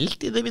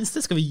spesielt i det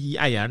minste. Skal vi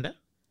gi eieren det?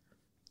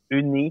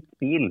 Unik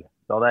bil,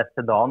 da det er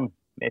sedan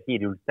med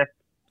firehjulstrekk.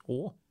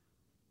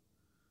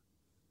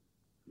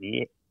 Vi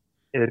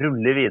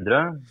ruller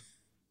videre.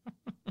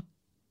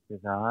 Skal vi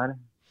se her.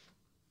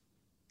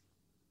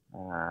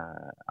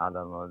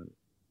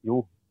 Jo.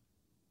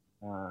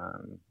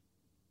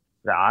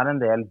 Det en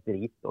del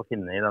drit å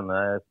finne i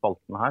denne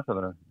spalten her,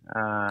 skjønner du.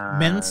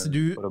 Mens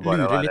du for å bare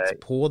lurer litt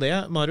på det,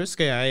 Marius,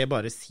 skal jeg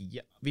bare si,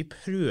 vi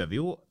prøver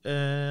jo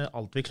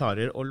alt vi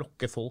klarer å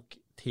lokke folk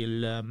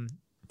til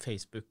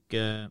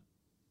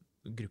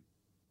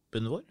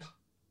Facebook-gruppen vår.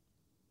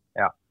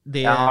 Ja,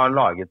 jeg har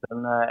laget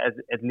en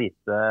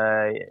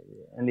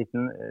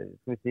liten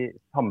skal vi si,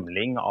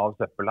 samling av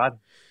søppel her.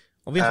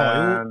 Og vi har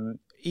jo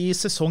i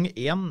sesong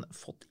 1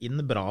 fått inn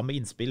bra med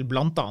innspill,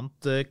 blant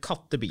annet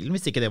kattebilen,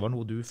 hvis ikke det var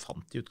noe du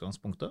fant i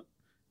utgangspunktet.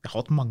 Jeg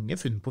har hatt mange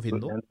funn på Finn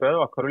nå. Jeg tror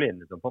det var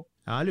Karoline som fant.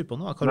 Ja, jeg lurer på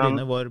noe.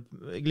 Karoline, vår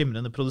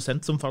glimrende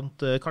produsent, som fant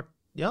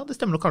ja, det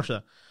stemmer nok kanskje.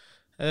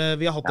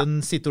 Vi har hatt en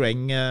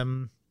Citroën,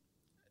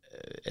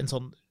 en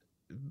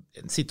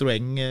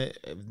Citroën,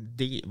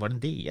 var det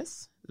en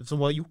DS? Som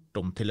var gjort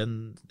om til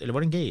eller var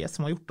det en GS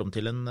som var gjort om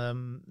til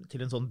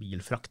en sånn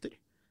bilfrakter?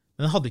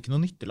 Men den hadde ikke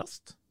noe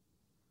nyttelast.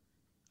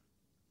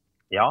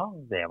 Ja,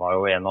 det var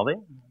jo en av de.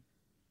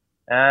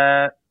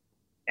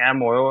 Jeg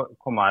må jo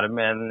komme her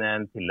med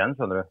en til den,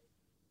 skjønner du.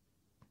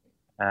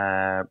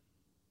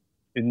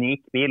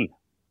 Unik bil.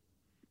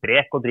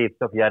 Sprek og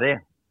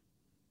drivstoffgjerrig.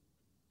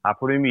 Her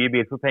får du mye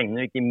bil for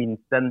pengene, ikke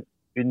minst en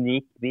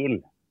unik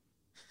bil.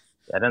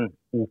 Det en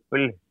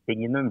Opel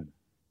Signum.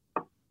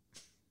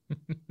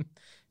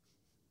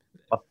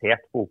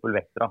 Basert på Opel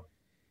Vectra.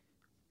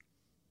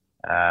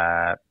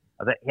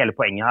 Hele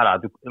poenget her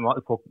at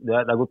det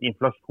har gått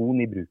inflasjon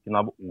i bruken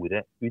av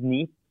ordet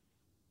unik.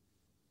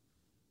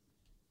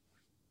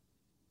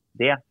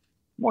 Det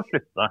må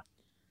slutte.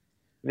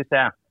 Skal vi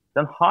se.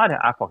 Den her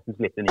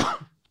faktisk litt unik.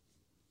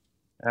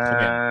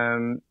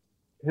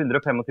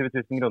 125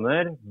 000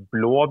 kroner,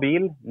 blå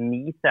bil,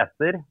 9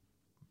 seter,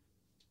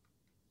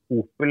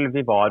 Opel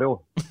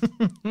Vivaro.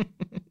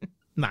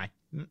 Nei,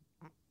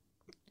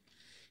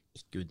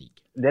 ikke unik.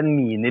 Det en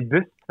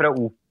minibuss fra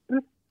Opel.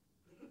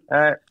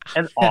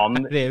 En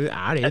annen... det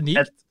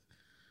unikt?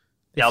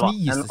 Det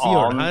fnises i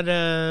hjørnet her.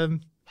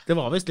 Det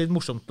var vist litt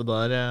morsomt det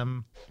der.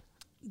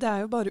 Det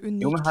jo bare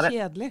unikt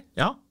kjedelig.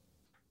 Ja.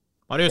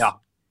 Marius, ja.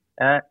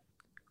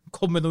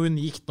 Kom med noe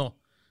unikt nå.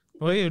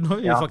 Nå vil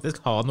vi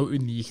faktisk ha noe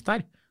unikt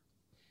her.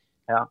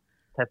 Ja.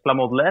 Tesla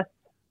Model S.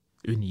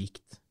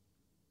 Unikt.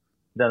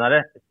 Den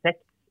det 6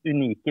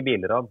 unike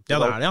biler av. Ja,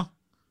 det det, ja.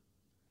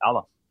 Ja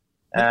da.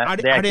 Har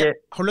du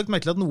lagt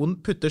merke til at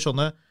noen putter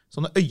sånne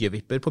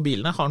øyevipper på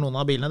bilene? Har noen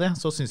av bilene det?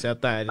 Så synes jeg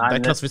at det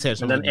klassifiseres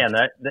som unikt.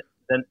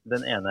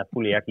 Den ene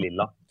poliert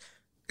lilla.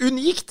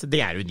 Unikt?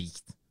 Det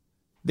unikt.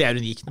 Det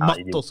unikt.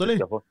 Matt også, eller?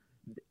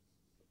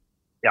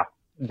 Ja.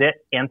 Det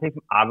en ting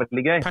som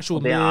veldig gøy.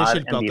 Personlig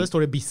skiltplate,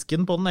 står det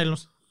Bisken på den, eller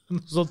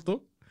noe sånt da?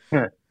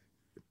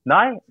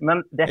 Nei,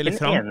 men det ikke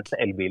den eneste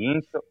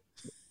elbilen.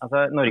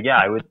 Altså, Norge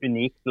jo et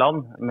unikt land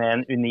med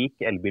en unik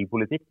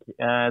elbilpolitikk.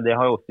 Det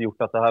har jo også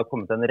gjort at det har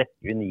kommet en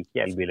rekke unike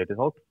elbiler til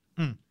folk.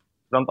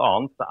 Blant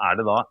annet så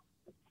det da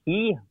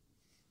 10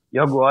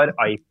 Jaguar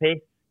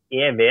I-Pace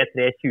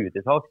EV320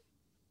 til folk.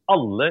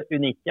 Alle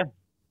unike.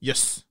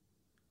 Jøss.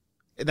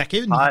 Det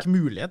ikke unik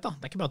mulighet da.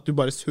 Det ikke bare at du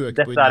bare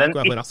søker på unik Dette og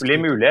en ypperlig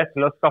mulighet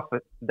til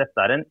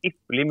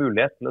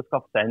å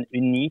skaffe seg en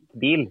unik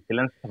bil til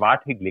en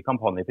svært hyggelig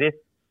kampanjepris.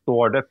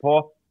 Står det på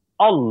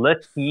alle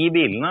 10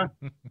 bilene.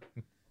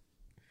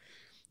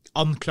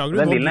 Anklager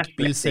du nå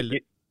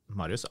bilselgere?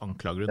 Marius,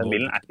 anklager du nå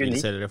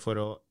bilselgere for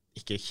å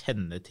ikke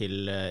kjenne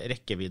til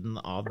rekkevidden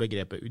av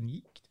begrepet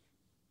unikt?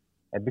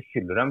 Jeg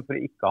beskylder dem for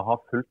å ikke ha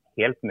fulgt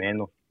helt med i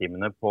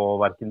norsktimene på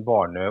hverken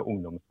barne- og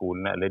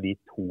ungdomsskolene eller de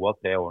 2 av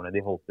 3 årene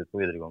de holdt ut på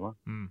videregående.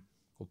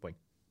 Godt poeng.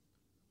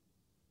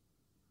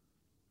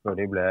 Før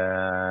de ble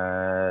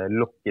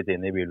lokket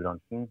inn i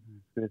bilbransjen.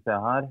 Skal vi se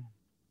her.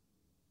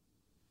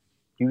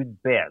 Gud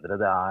bedre,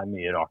 det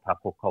mye rart her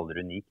folk kaller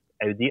det unikt.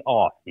 Audi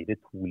A4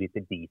 2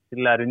 liter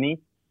diesel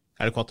unikt.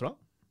 Det Quattro?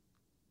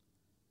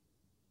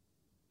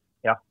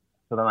 Ja,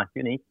 så den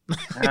ikke unik.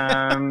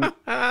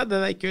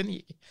 Den ikke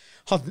unik.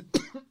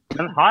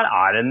 Men her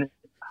en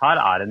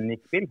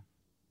unik bil.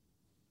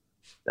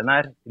 Den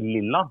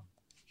lilla.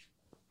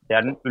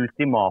 Det den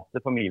ultimate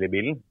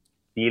familiebilen.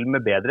 Bil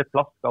med bedre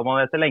plass skal man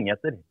etter lenge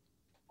etter.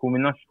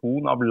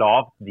 Kombinasjon av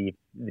lavt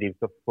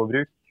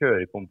drivstoffforbruk,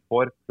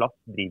 kjørekomfort, plass,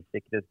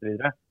 drivsikkerhet og så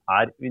videre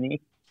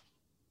unik.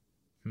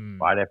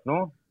 Hva det for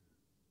noe?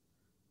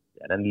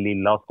 Det en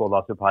lilla Skoda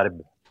Superb.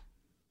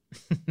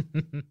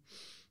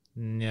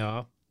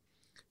 Ja.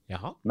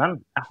 Jaha.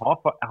 Men jeg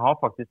har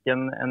faktisk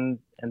en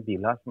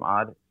bil her som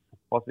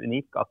såpass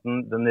unik at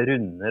den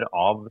runder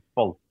av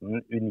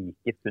spalten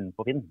unike funn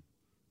på Finn.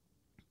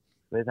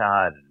 Så hvis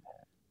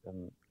den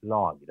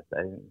lagret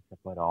en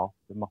separat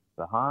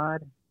mappe her.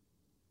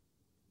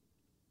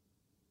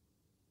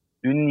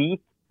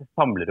 Unikt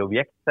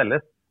samlerobjekt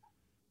selges.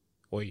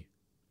 Oi.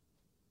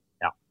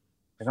 Ja.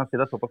 Jeg kan si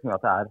det såpass mye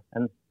at det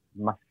en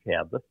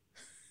Mercedes.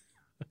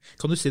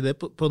 Kan du si det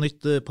på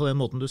nytt på den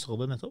måten du sa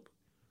det nettopp?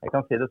 Jeg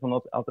kan si det sånn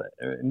at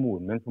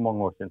moren min for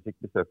mange år siden fikk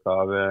besøk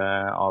av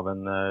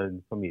en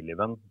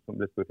familievenn som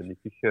ble spurt om de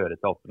skulle kjøre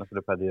til Alpene, for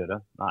det pleide å gjøre.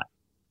 Nei,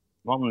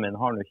 mannen min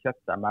har nå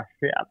kjøpt en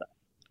Mercedes,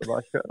 så da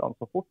kjører han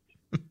så fort.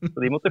 Så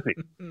de måtte fly.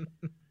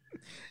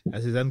 Jeg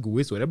synes det er en god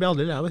historie. Jeg blir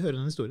aldri lei av å høre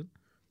den historien.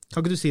 Kan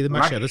ikke du si det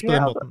Mercedes på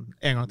den måten?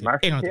 En gang til.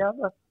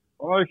 Mercedes.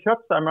 Hun har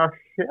kjøpt seg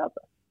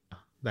Mercedes. Ja,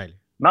 deilig.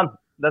 Men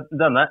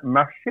denne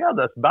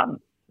Mercedes-Benz,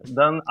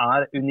 den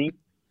er unik.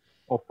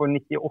 Og for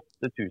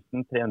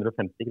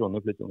 98.350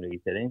 kroner pluss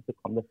omregistrering, så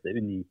kan dette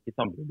unike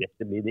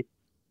samleobjektet bli ditt.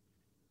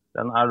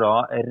 Den er da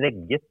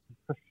regget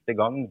første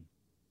gang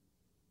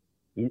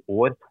i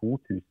år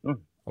 2000.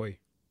 Oi.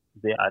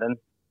 Det er en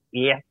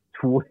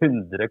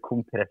E200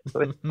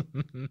 kompressor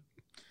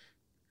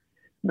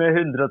med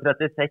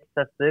 136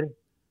 hester.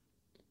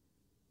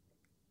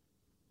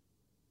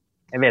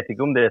 Jeg vet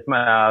ikke om det som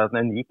er at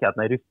den er unik, er at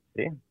den er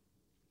rustfri.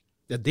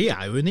 Ja, det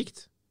er jo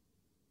unikt.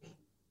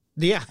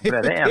 Det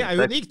er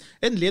jo unikt.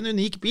 Endelig en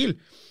unik bil.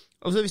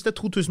 Altså, hvis det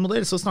er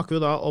 2000-modell, så snakker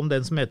vi da om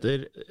den som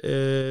heter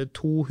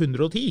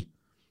 210.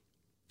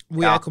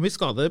 Hvor jeg kom i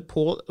skade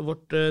på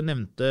vår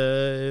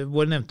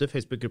nevnte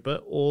Facebook-gruppe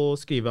og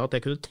skrive at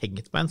jeg kunne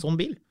tenkt meg en sånn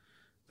bil.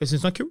 Jeg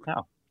synes den er kul.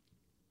 Ja,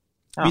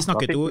 vi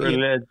snakket jo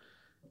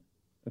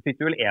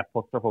fikk du vel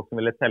e-post fra folk som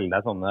ville selge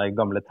deg sånne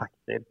gamle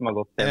taxier som har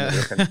gått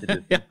 750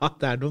 000? Ja,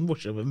 det er noen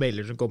morsomme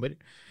mailer som kommer.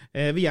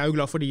 Vi er jo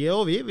glad for de,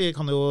 og vi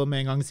kan jo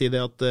med en gang si det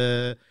at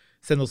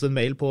send oss en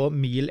mail på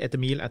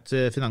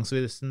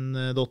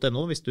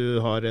mil@finansvisen.no hvis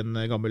du har en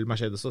gammel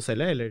Mercedes å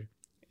selge, eller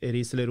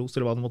ris eller ros,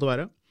 eller hva det måtte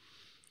være.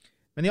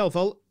 Men i alle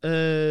fall,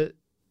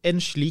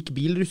 en slik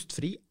bil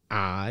rustfri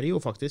er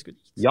jo faktisk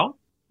unikt. Ja,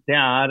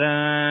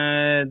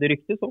 det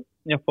ryktes så.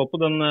 Jeg får på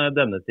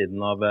denne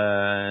siden av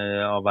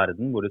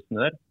verden hvor det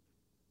snør.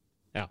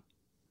 Ja.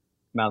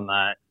 Men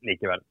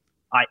likevel.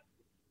 Nei,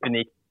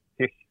 unikt.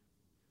 Hysj.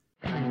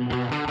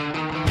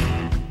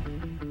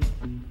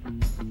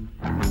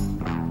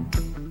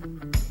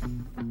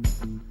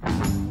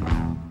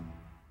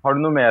 Har du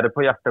noe mer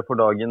på hjertet for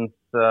dagens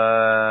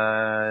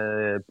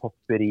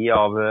popperi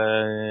av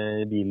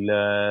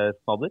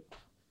bilsnadder?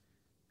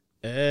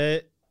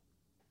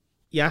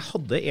 Jeg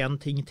hadde en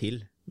ting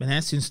til, men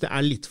jeg synes det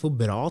er litt for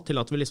bra til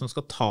at vi liksom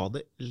skal ta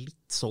det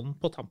litt sånn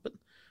på tampen.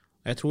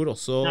 Jeg tror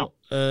også,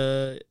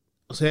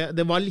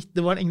 det var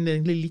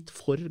egentlig litt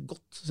for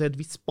godt, så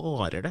vi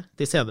sparer det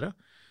til senere.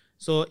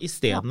 Så i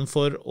stedet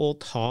for å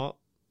ta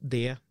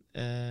det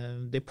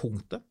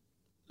punktet,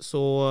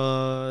 så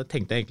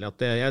tenkte jeg egentlig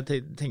at jeg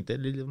tenkte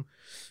liksom,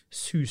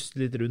 suste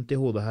litt rundt i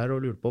hodet her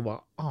og lurte på hva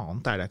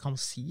annet er det jeg kan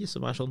si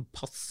som er sånn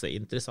passe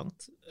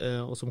interessant,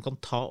 og som kan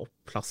ta opp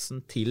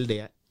plassen til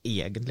det jeg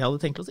egentlig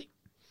hadde tenkt å si.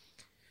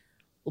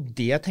 Og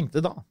det jeg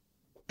tenkte da,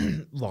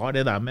 var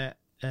det der med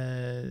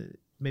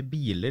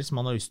biler som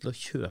man har lyst til å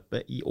kjøpe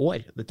i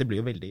år. Dette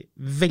blir jo veldig,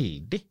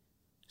 veldig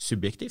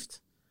subjektivt.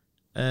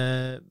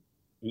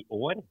 I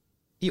år?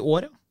 I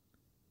år, ja.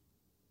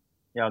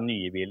 Ja,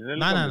 nye biler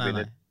eller nei.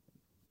 biler?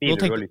 Biler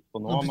du har lyst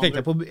på nå? For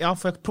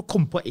jeg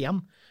kom på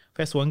en, for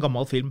jeg så en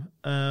gammel film,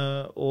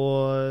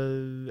 og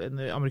en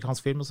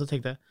amerikansk film, og så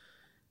tenkte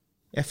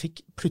jeg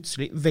fikk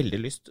plutselig veldig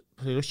lyst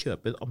til å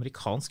kjøpe en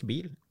amerikansk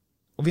bil.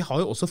 Og vi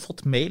har jo også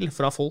fått mail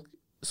fra folk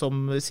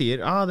som sier,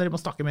 dere må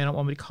snakke mer om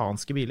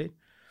amerikanske biler.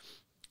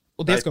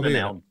 Og det skal vi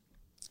gjøre.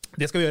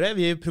 Det skal vi gjøre.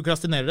 Vi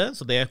prokrastinerer det,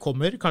 så det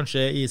kommer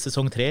kanskje i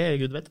sesong 3,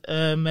 Gud vet.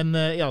 Men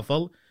i alle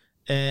fall,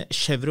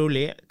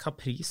 Chevrolet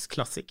Caprice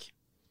Classic.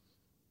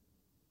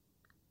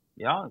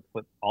 Ja,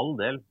 for all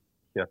del.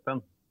 Kjøp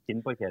en.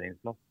 Finn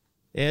parkeringsplass.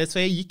 Så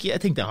jeg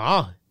tenkte,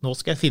 nå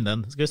skal jeg finne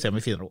den. Skal vi se om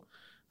vi finner noe.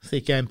 Så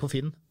gikk jeg inn på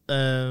Finn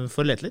for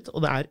å lete litt, og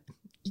det er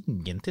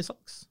ingen til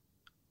salgs.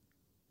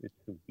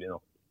 Utrolig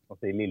nok.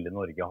 Altså i lille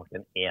Norge har ikke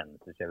en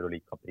eneste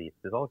Chevrolet Caprice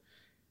til salgs.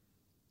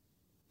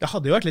 Det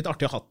hadde jo vært litt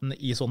artig å ha den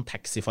i sånn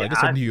taxifarge,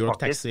 sånn New York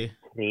Taxi.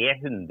 Det er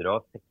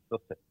faktisk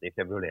 376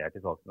 Chevrolet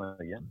til salgs i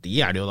Norge. De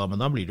er det jo da,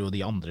 men da blir det jo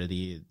de andre,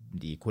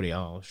 de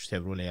Korea,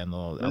 Chevroleten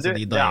og altså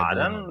de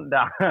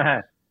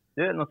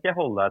nå skal jeg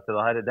holde deg til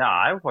det her. Det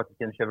er jo faktisk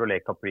en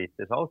Chevrolet Caprice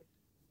til salgs.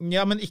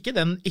 Ja, men ikke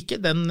den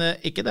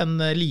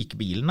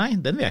likbilen, nei.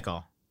 Den vil jeg ikke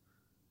ha.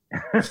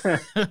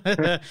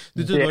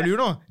 Du trodde det var lur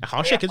nå? Jeg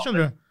har sjekket,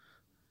 skjønner du.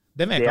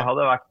 Den vil jeg ikke ha.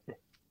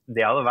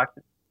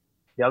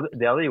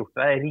 Det hadde gjort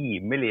deg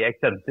rimelig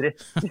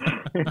eksentrisk.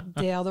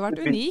 Det hadde vært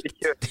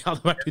unikt. Det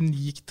hadde vært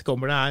unikt,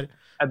 kommer det her.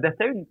 Ja,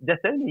 dette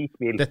er unik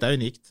bil. Dette er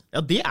unikt. Ja,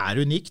 det er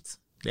unikt.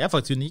 Det er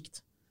faktisk unikt.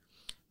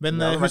 Men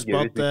husk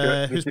på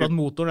at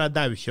motoren er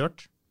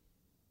daukjørt.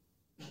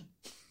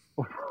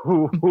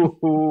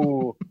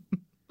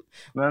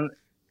 Men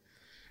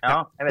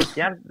ja, jeg vet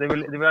ikke. Det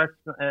vil være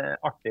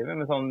artig med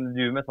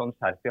du med sånn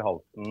skjerf i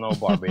halsen og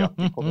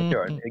Barbie-jakken kommer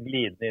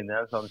glidende inn i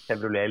en sånn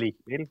Chevrolet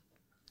likebil.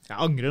 Jeg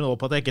angrer nå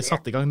på at jeg ikke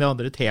satte i gang det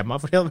andre temaet,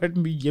 for det hadde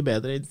vært mye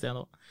bedre i stedet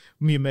nå.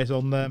 Mye mer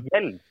sånn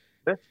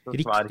hjelpes, så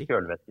svær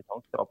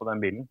kjølvæsketank fra på den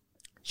bilen.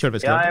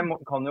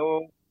 Kjølvæsketank?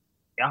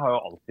 Jeg har jo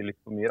alltid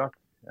lyst på mye rart.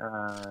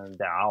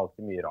 Det er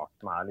alltid mye rart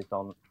som er litt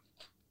sånn.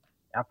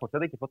 Jeg har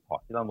fortsatt ikke fått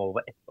tak i den Volvo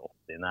S80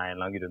 når jeg av en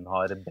eller annen grunn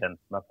har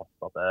brent meg fast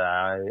at jeg av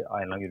en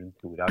eller annen grunn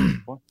tror jeg har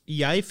lyst på.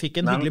 Jeg fikk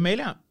en hyggelig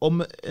mail om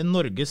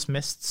Norges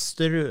mest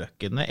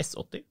strøkende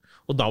S80,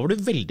 og da var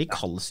du veldig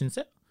kald, synes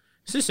jeg.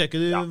 Synes jeg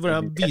ikke du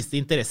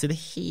viste interesse i det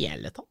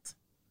hele tatt?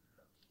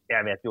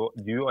 jeg vet jo,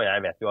 du og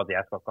jeg vet jo at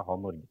jeg skal ikke ha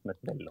Norges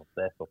mest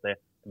velholdte.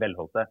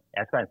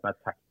 Jeg skal enten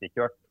være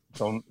taxikjørt,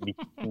 som hvis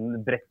den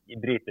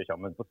bryter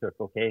sammen på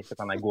Circle K, så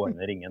kan jeg gå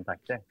inn og ringe en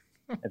taxi.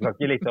 Jeg skal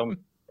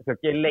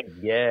ikke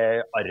legge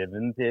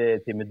arven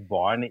til mitt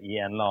barn i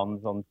en eller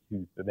annen sånn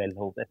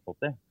supervelholdt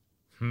S80.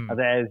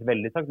 Altså, jeg er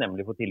veldig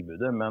takknemlig for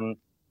tilbudet, men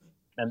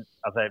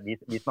altså,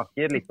 vi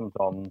snakker liksom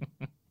sånn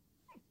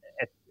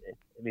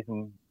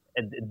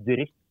et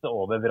dryss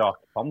over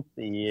vrakpant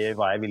i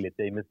hva jeg er villig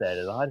til å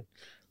investere i det her.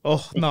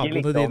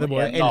 Naboene dine må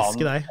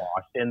elske deg. Ikke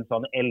har sin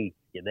sånn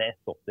elskede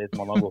S80 som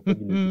man har gått og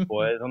gnudd på,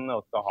 sånn,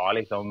 og skal ha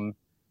liksom,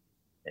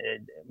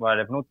 hva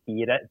det for noe,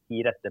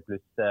 10 retter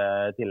pluss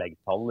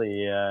tilleggstall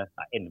i,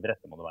 11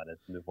 retter må det være,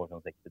 som du får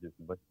sånn 60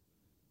 000 for.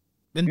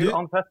 Men du...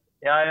 Uansett,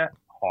 jeg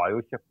har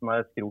jo kjøpt meg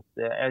skrot,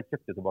 jeg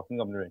kjøpte tilbake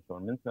den gamle Range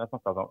Roveren min, som jeg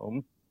snakket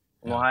om.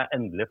 Og nå har jeg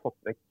endelig fått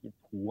vekk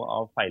 2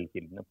 av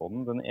feilkildene på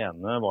den. Den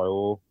ene var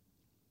jo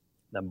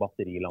den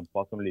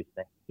batterilampa som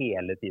lyste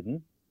hele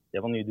tiden. Det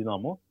var ny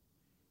dynamo.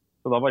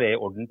 Så da var det i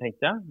orden,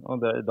 tenkte jeg.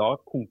 Og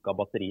da konka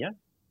batteriet.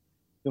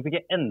 Så fikk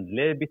jeg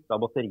endelig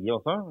byttet batteriet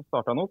også,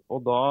 startet den opp, og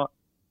da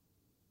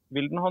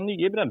vil den ha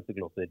nye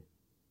bremseklosser.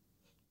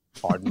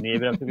 Har den nye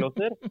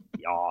bremseklosser?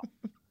 Ja.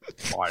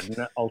 Har den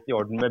alt i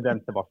orden med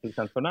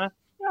bremsevarselsensorene?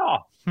 Ja.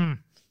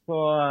 Så...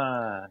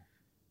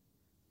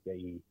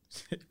 gøy.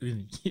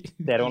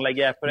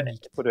 Stereoanlegget for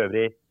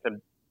øvrig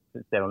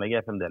stereoanlegget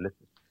er fremdeles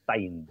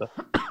steindødt.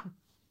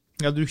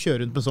 Ja, du kjører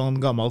rundt med sånn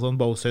gammel sånn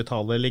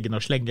Bose-høyttaler liggende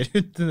og slenger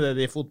rundt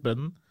nede i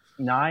fotbønnen?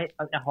 Nei,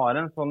 jeg har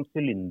en sånn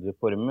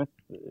sylinderformet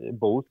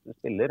Bose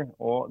spiller,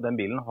 og den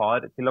bilen har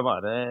til å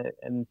være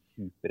en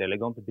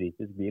superelegant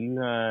britisk bil,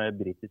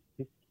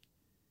 britisk-tysk.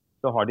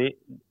 Så har de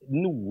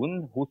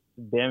noen hos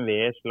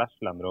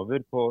BMW/Land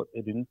Rover på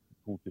rundt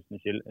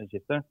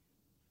 2000-skiftet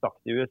stakk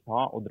i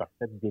USA og drakk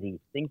seg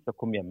driting, så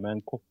kom hjem med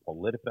en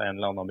koppholder fra en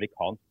eller annen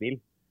amerikansk bil.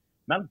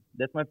 Men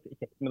det som er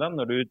kjekt med den,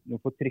 når du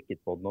får trykket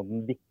på den og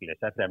den vikler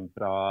seg frem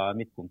fra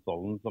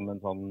midtkonsollen som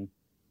en sånn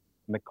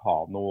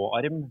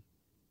mekanoarm,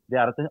 det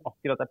er at det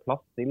akkurat er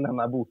plass til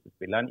denne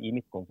Bose-spilleren i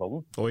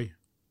midtkonsollen. Oi.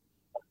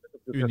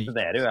 Unikt.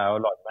 Det er jo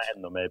å lage meg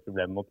enda mer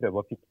problemer med å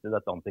prøve å fikse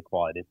dette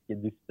antikvariske,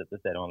 dustete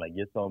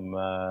stereoanlegget som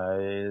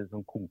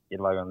konker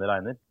hver gang det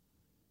regner.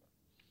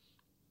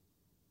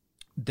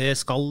 Det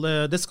skal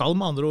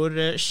med andre ord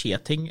skje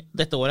ting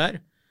dette året her.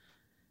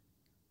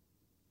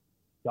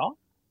 Ja.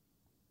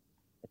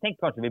 Jeg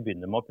tenker kanskje vi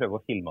begynner med å prøve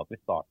å filme at vi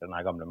starter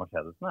denne gamle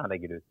Mercedesen. Jeg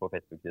legger ut på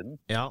Facebook-siden.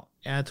 Ja,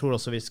 jeg tror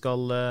også vi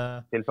skal...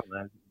 Til sånne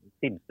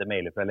simste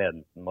mailer fra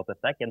ledelsen om at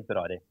dette er ikke en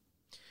Ferrari.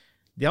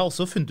 De har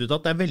også funnet ut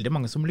at det er veldig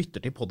mange som lytter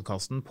til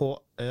podcasten på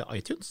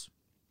iTunes.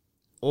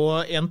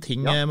 Og en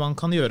ting man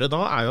kan gjøre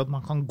da, er jo at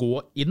man kan gå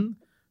inn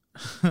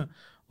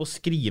og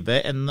skrive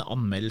en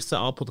anmeldelse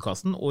av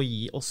podcasten og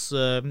gi oss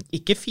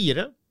ikke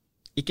 4,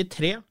 ikke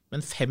 3,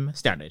 men 5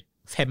 stjerner.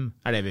 5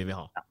 er det vi vil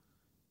ha.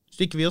 Hvis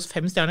du ikke vil gi oss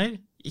 5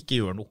 stjerner, ikke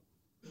gjør noe.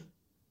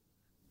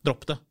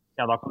 Dropp det.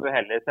 Ja, da kan du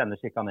heller sende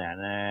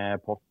chikanerende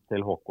post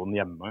til Håkon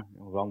hjemme,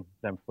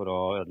 for å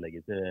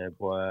ødelegge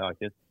på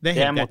iTunes. Det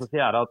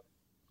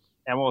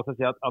jeg må også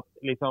si at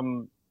liksom,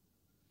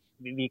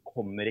 vi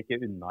kommer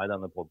ikke unna i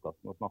denne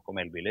podcasten å snakke om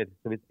elbiler.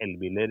 Så hvis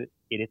elbiler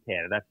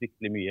irriterer deg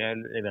fryktelig mye,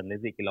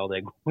 vennligst ikke la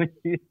det gå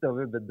ut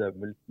over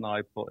bedømmelsen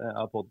av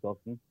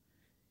podcasten.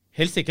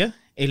 Helst ikke.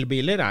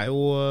 Elbiler er jo...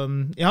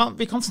 Ja,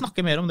 vi kan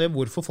snakke mer om det,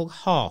 hvorfor folk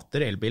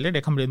hater elbiler.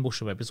 Det kan bli en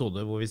morsom episode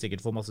hvor vi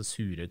sikkert får masse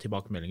sure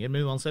tilbakemeldinger,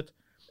 men uansett...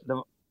 Det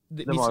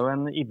var jo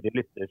en ivrig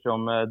lytter som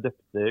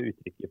døpte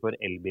uttrykket for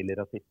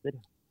elbilrasister.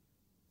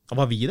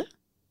 Var vi det?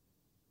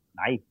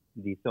 Nei,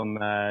 de som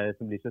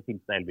blir så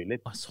sinte elbiler.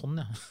 Sånn,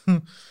 ja.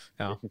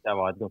 Ja. Det synes jeg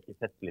var et ganske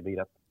festlig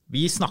begrep.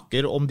 Vi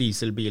snakker om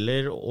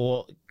dieselbiler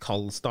og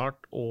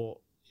kaldstart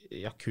og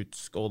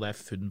Jakutsk, og det er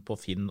funn på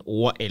Finn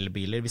og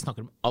elbiler. Vi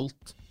snakker om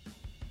alt.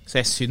 Så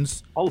jeg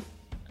syns... Alt?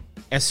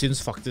 Jeg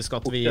syns faktisk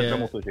at vi... Bortsett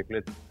fra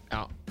motorsykler.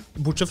 Ja,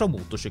 bortsett fra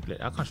motorsykler.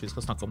 Ja, kanskje vi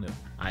skal snakke om det.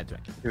 Nei, jeg tror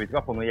ikke. Jeg tror ikke vi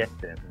har fått noen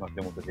gjester som snakker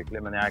om motorsykler,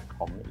 men jeg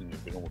kan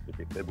ingenting om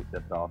motorsykler,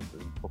 bortsett fra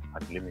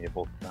forferdelig mye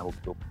folk som jeg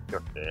vokste opp,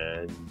 kjørte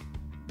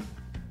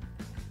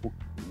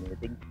mye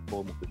ting på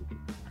motorsykler.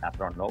 Jeg er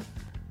fra Arendal.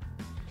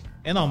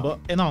 En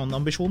annen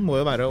ambisjon må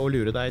jo være å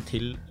lure deg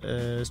til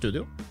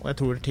studio, og jeg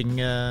tror ting...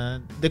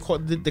 Det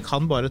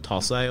kan bare ta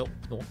seg opp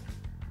nå.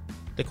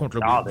 Det kommer til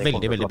å bli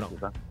veldig, veldig bra.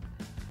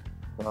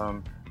 Så,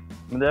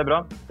 men det er bra.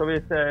 Skal vi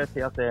si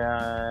at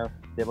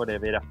det var det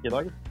vi rakk i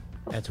dag?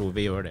 Jeg tror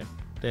vi gjør det.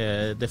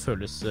 Det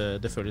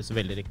føles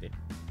veldig riktig.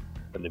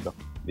 Veldig bra.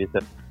 Vi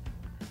ses.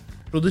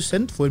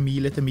 Produsent for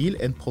Mil etter mil,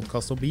 en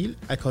podcast om bil,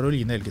 er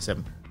Karoline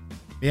Helgesem.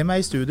 Med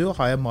meg i studio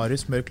har jeg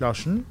Marius Mørk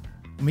Larsen,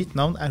 og mitt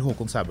navn er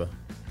Håkon Sæbø.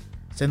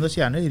 Send oss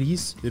gjerne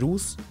ris,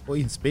 ros og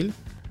innspill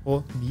på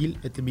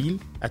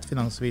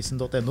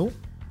milettermil@finansavisen.no,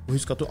 og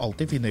husk at du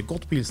alltid finner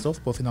godt bilstoff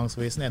på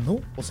finansavisen.no,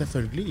 og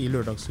selvfølgelig i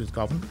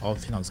lørdagsutgaven av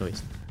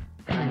Finansavisen.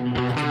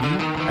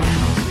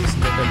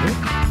 Finansavisen.no,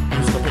 og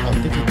husk at du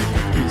alltid finner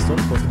godt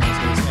bilstoff på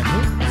finansavisen.no,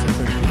 og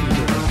selvfølgelig i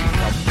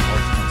lørdagsutgaven av Finansavisen.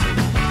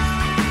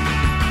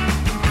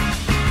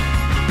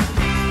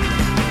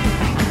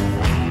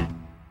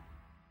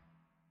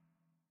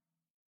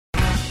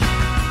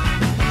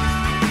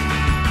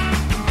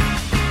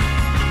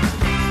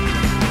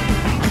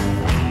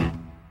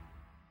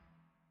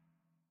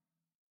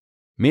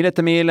 Mil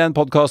etter mil, en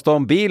podcast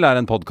om bil,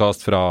 en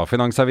podcast fra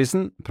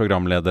Finansavisen.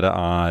 Programledere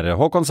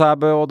Håkon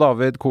Sæbø og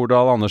David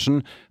Kordal Andersen.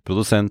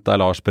 Produsent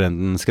Lars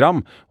Brenden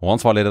Skram, og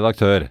ansvarlig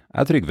redaktør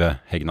Trygve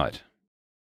Hegnar.